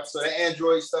special drops, so the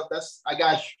Android stuff. I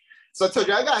got you. So I told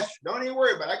you, I got you. Don't even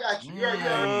worry about it. I got you. You already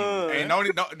know. Hey,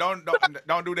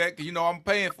 don't do that because you know I'm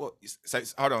paying for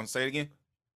it. Hold on, say it again.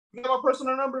 You got my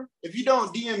personal number? If you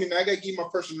don't DM me, man, I gotta give you my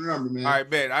personal number, man. All right,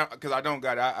 bet. Because I don't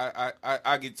got it.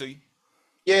 I get to you.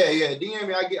 Yeah. DM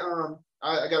me. I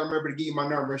gotta remember to give you my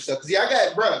number and stuff. Cause I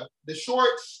got, the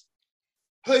shorts,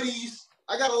 hoodies.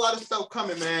 I got a lot of stuff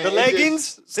coming, man. The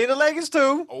leggings. See the leggings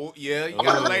too. Oh yeah, he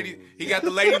got the lady. He got the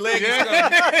lady leggings coming.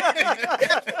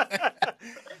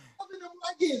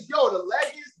 Leggings, yo, the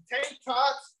leggings, the tank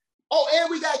tops. Oh, and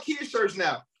we got kid shirts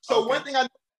now. So one thing I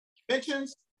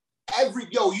mentions,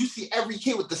 you see every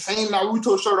kid with the same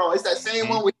Naruto shirt on. It's that same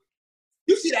one with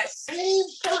you see that same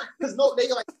shirt. Because they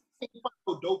like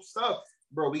dope stuff.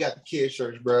 Bro, we got the kid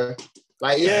shirts, bro.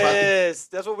 Like yes,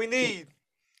 that's what we need.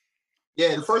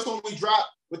 Yeah, the first one we dropped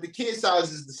with the kid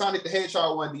size is the Sonic the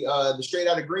Hedgehog one, the straight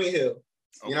out of Green Hill.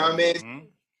 You know what I mean? Mm-hmm.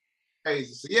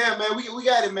 Crazy. So yeah, man, we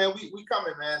got it, man. We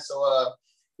coming, man. So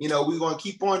we're gonna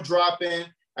keep on dropping.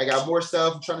 I got more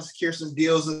stuff. I'm trying to secure some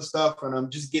deals and stuff, and I'm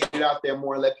just getting it out there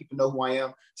more and let people know who I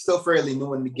am. Still fairly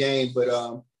new in the game, but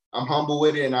I'm humble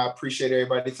with it, and I appreciate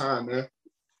everybody's time, man.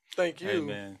 Thank you. Hey,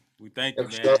 man. We thank you,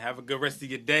 man. Have a good rest of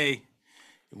your day.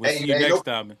 We'll see you next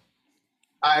time, man.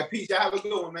 All right, peace. Y'all have a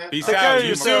good one, man. Peace out.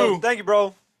 You too. Thank you,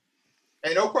 bro.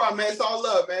 Hey, no problem, man. It's all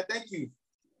love, man. Thank you.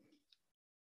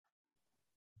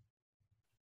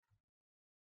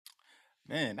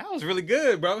 Man, that was really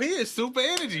good, bro. He is super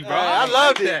energy, bro. I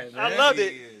loved it. I loved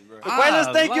it.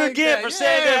 McQuella, thank you again for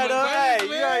saying that. Hey,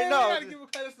 you already know.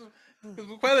 Because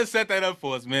McQuella set that up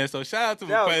for us, man. So shout out to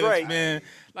McQuella, man.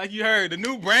 Like you heard, the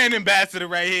new brand ambassador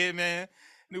right here, man.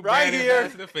 New brand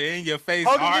ambassador for In Your Face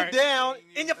art. Holding it down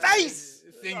in your face.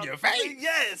 It's in your face.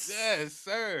 Yes. Yes,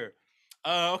 sir.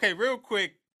 Okay, real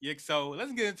quick, so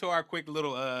let's get into our quick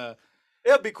little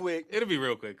It'll be quick. It'll be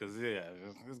real quick because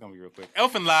it's gonna be real quick.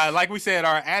 Elfin Live, like we said,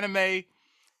 our anime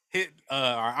hit,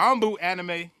 our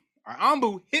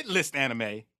Anbu hit list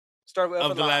anime started with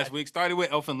of the last week started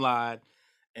with Elfin Live,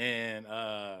 and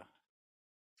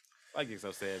like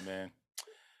Ixo said, man,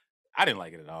 I didn't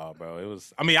like it at all, bro. It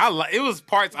was, it was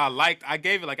parts I liked. I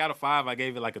gave it like out of 5, I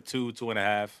gave it like a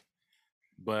 2.5.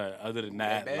 But other than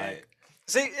that, like,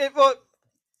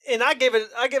 and I gave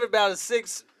it about a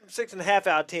 6.5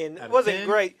 out of 10. It wasn't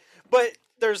great, but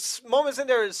there's moments in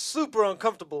there that's super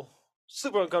uncomfortable.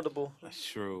 Super uncomfortable. That's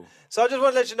true. So I just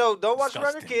want to let you know, don't watch it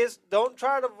around your kids. Don't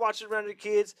try to watch it around your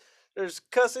kids. There's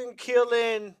cussing,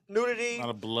 killing, nudity. A lot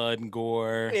of blood and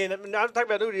gore. And I'm not talking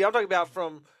about nudity. I'm talking about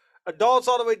from adults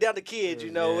all the way down to kids,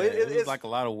 you know. Yeah, it was like a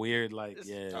lot of weird,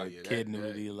 kid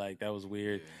nudity. Like, that was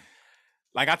weird. Yeah.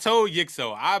 Like, I told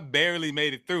Yixo, I barely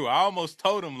made it through. I almost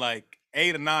told him, like,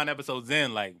 8 or 9 episodes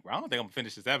in, like, I don't think I'm gonna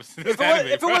finish this episode. If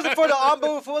it wasn't for the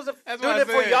Anbu, if it wasn't doing it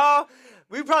for y'all,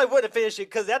 we probably wouldn't have finished it.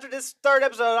 Because after this 3rd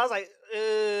episode, I was like,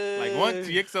 Like, once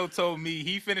Yixo told me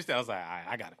he finished it, I was like,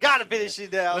 I gotta finish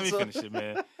it now. Let me finish it,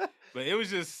 man. But it was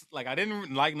just, like, I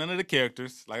didn't like none of the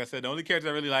characters. Like I said, the only character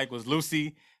I really liked was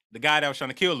Lucy, the guy that was trying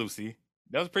to kill Lucy.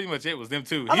 That was pretty much it, was them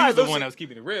two. He was the one that was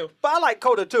keeping it real. But I like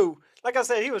Coda, too. Like I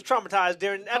said, he was traumatized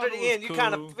after the end, you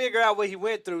kind of figure out what he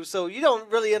went through. So you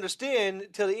don't really understand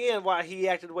till the end why he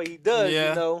acted the way he does,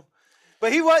 you know.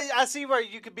 But I see where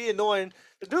you could be annoying.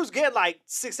 The dude's getting like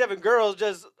 6, 7 girls.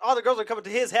 Just all the girls are coming to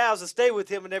his house and stay with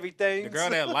him and everything. The girl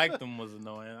that liked him was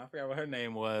annoying. I forgot what her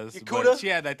name was. Yakuta? But she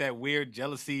had like that weird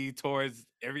jealousy towards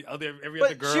every other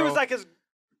girl. She was like his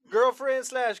girlfriend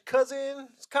 / cousin.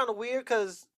 It's kind of weird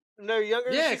because when they're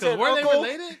younger. Yeah, she because said were they uncle.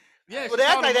 related? Yeah, Well, they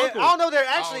act like they. I don't know. They're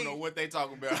I actually. don't know what they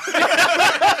talking about.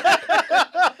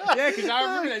 Yeah, because I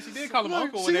remember that she did call him Look,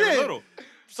 uncle she when they were did. little.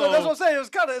 So that's what I'm saying.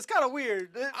 It's kind of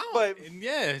weird. But And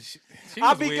yeah, she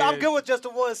I'm was weird. good with just the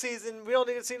one season. We don't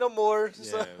need to see no more. Yeah,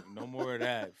 So. no more of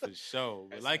that for sure.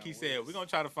 But That like sound he said, weird. we're gonna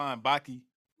try to find Baki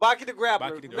Baki the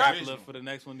Grappler. the Not- Grappler for the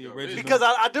next one, the The original. because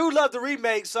I do love the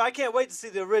remake, so I can't wait to see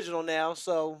the original now.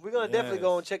 So we're gonna definitely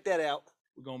go Yes. and check that out.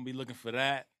 We're gonna be looking for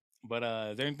that. But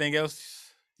is there anything else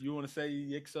you want to say,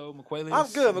 Yixo, McQualis?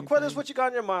 I'm good. McQuillis, Anything? what you got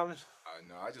in your mind?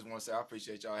 No, I just want to say I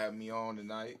appreciate y'all having me on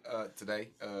today.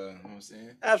 You know what I'm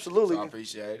saying? Absolutely. So I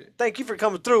appreciate it. Thank you for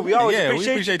coming through. We always we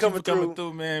appreciate you coming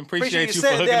through. man. Appreciate you for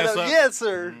setting hooking that us up. up. Yes,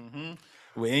 sir. Mhm.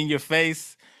 We're in your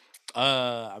face.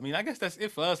 I mean, I guess that's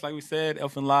it for us. Like we said,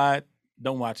 Elfin Lied.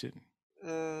 Don't watch it.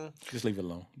 Just leave it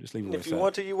alone. Just leave it. If you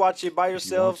want to, you watch it by If you want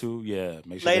yourself. to, yeah.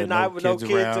 Make sure Late there at night no with no kids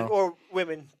kids around. or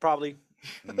women, probably.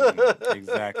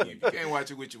 Exactly. If you can't watch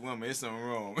it with your woman, it's something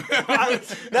wrong.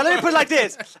 Now let me put it like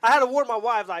this: I had to warn my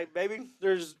wife, like, baby,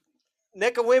 there's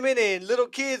neck of women and little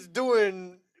kids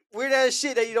doing weird ass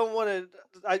shit that you don't want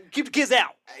to. Keep the kids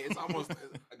out. Hey, it's almost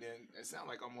again. It sounds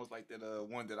like almost like that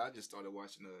one that I just started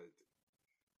watching.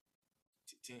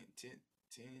 10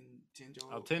 Joe.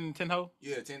 Oh, 10 ho?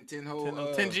 Yeah, 10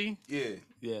 ho. 10G? Yeah.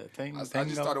 Yeah, 10. I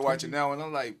just started watching now, and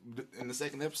I'm like, in the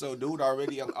second episode, dude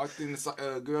already out in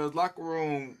the girl's locker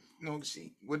room. You know,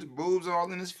 she with the boobs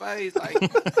all in his face, like. You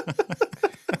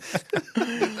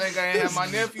think I ain't have my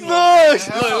nephew? Look,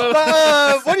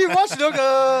 what are you watching,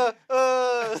 Doug?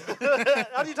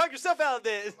 How do you talk yourself out of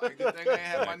this? Like, you think I ain't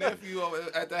have my nephew over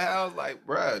at the house? Like,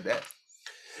 bruh, that.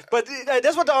 But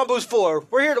that's what the Ombu's for.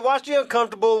 We're here to watch you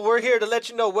uncomfortable. We're here to let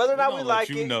you know whether or not we like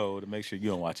you it. know to make sure you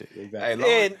don't watch it. Exactly.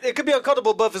 Hey, And it could be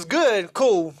uncomfortable, but if it's good,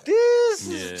 cool. This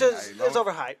Yeah. is just, Hey, it's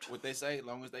overhyped. What they say, as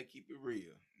long as they keep it real.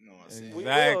 You know what I'm saying? We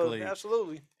Exactly. will,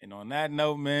 absolutely. And on that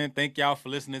note, man, thank y'all for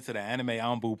listening to the Anime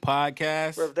Ombu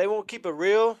podcast. But if they won't keep it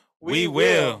real, We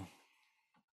will.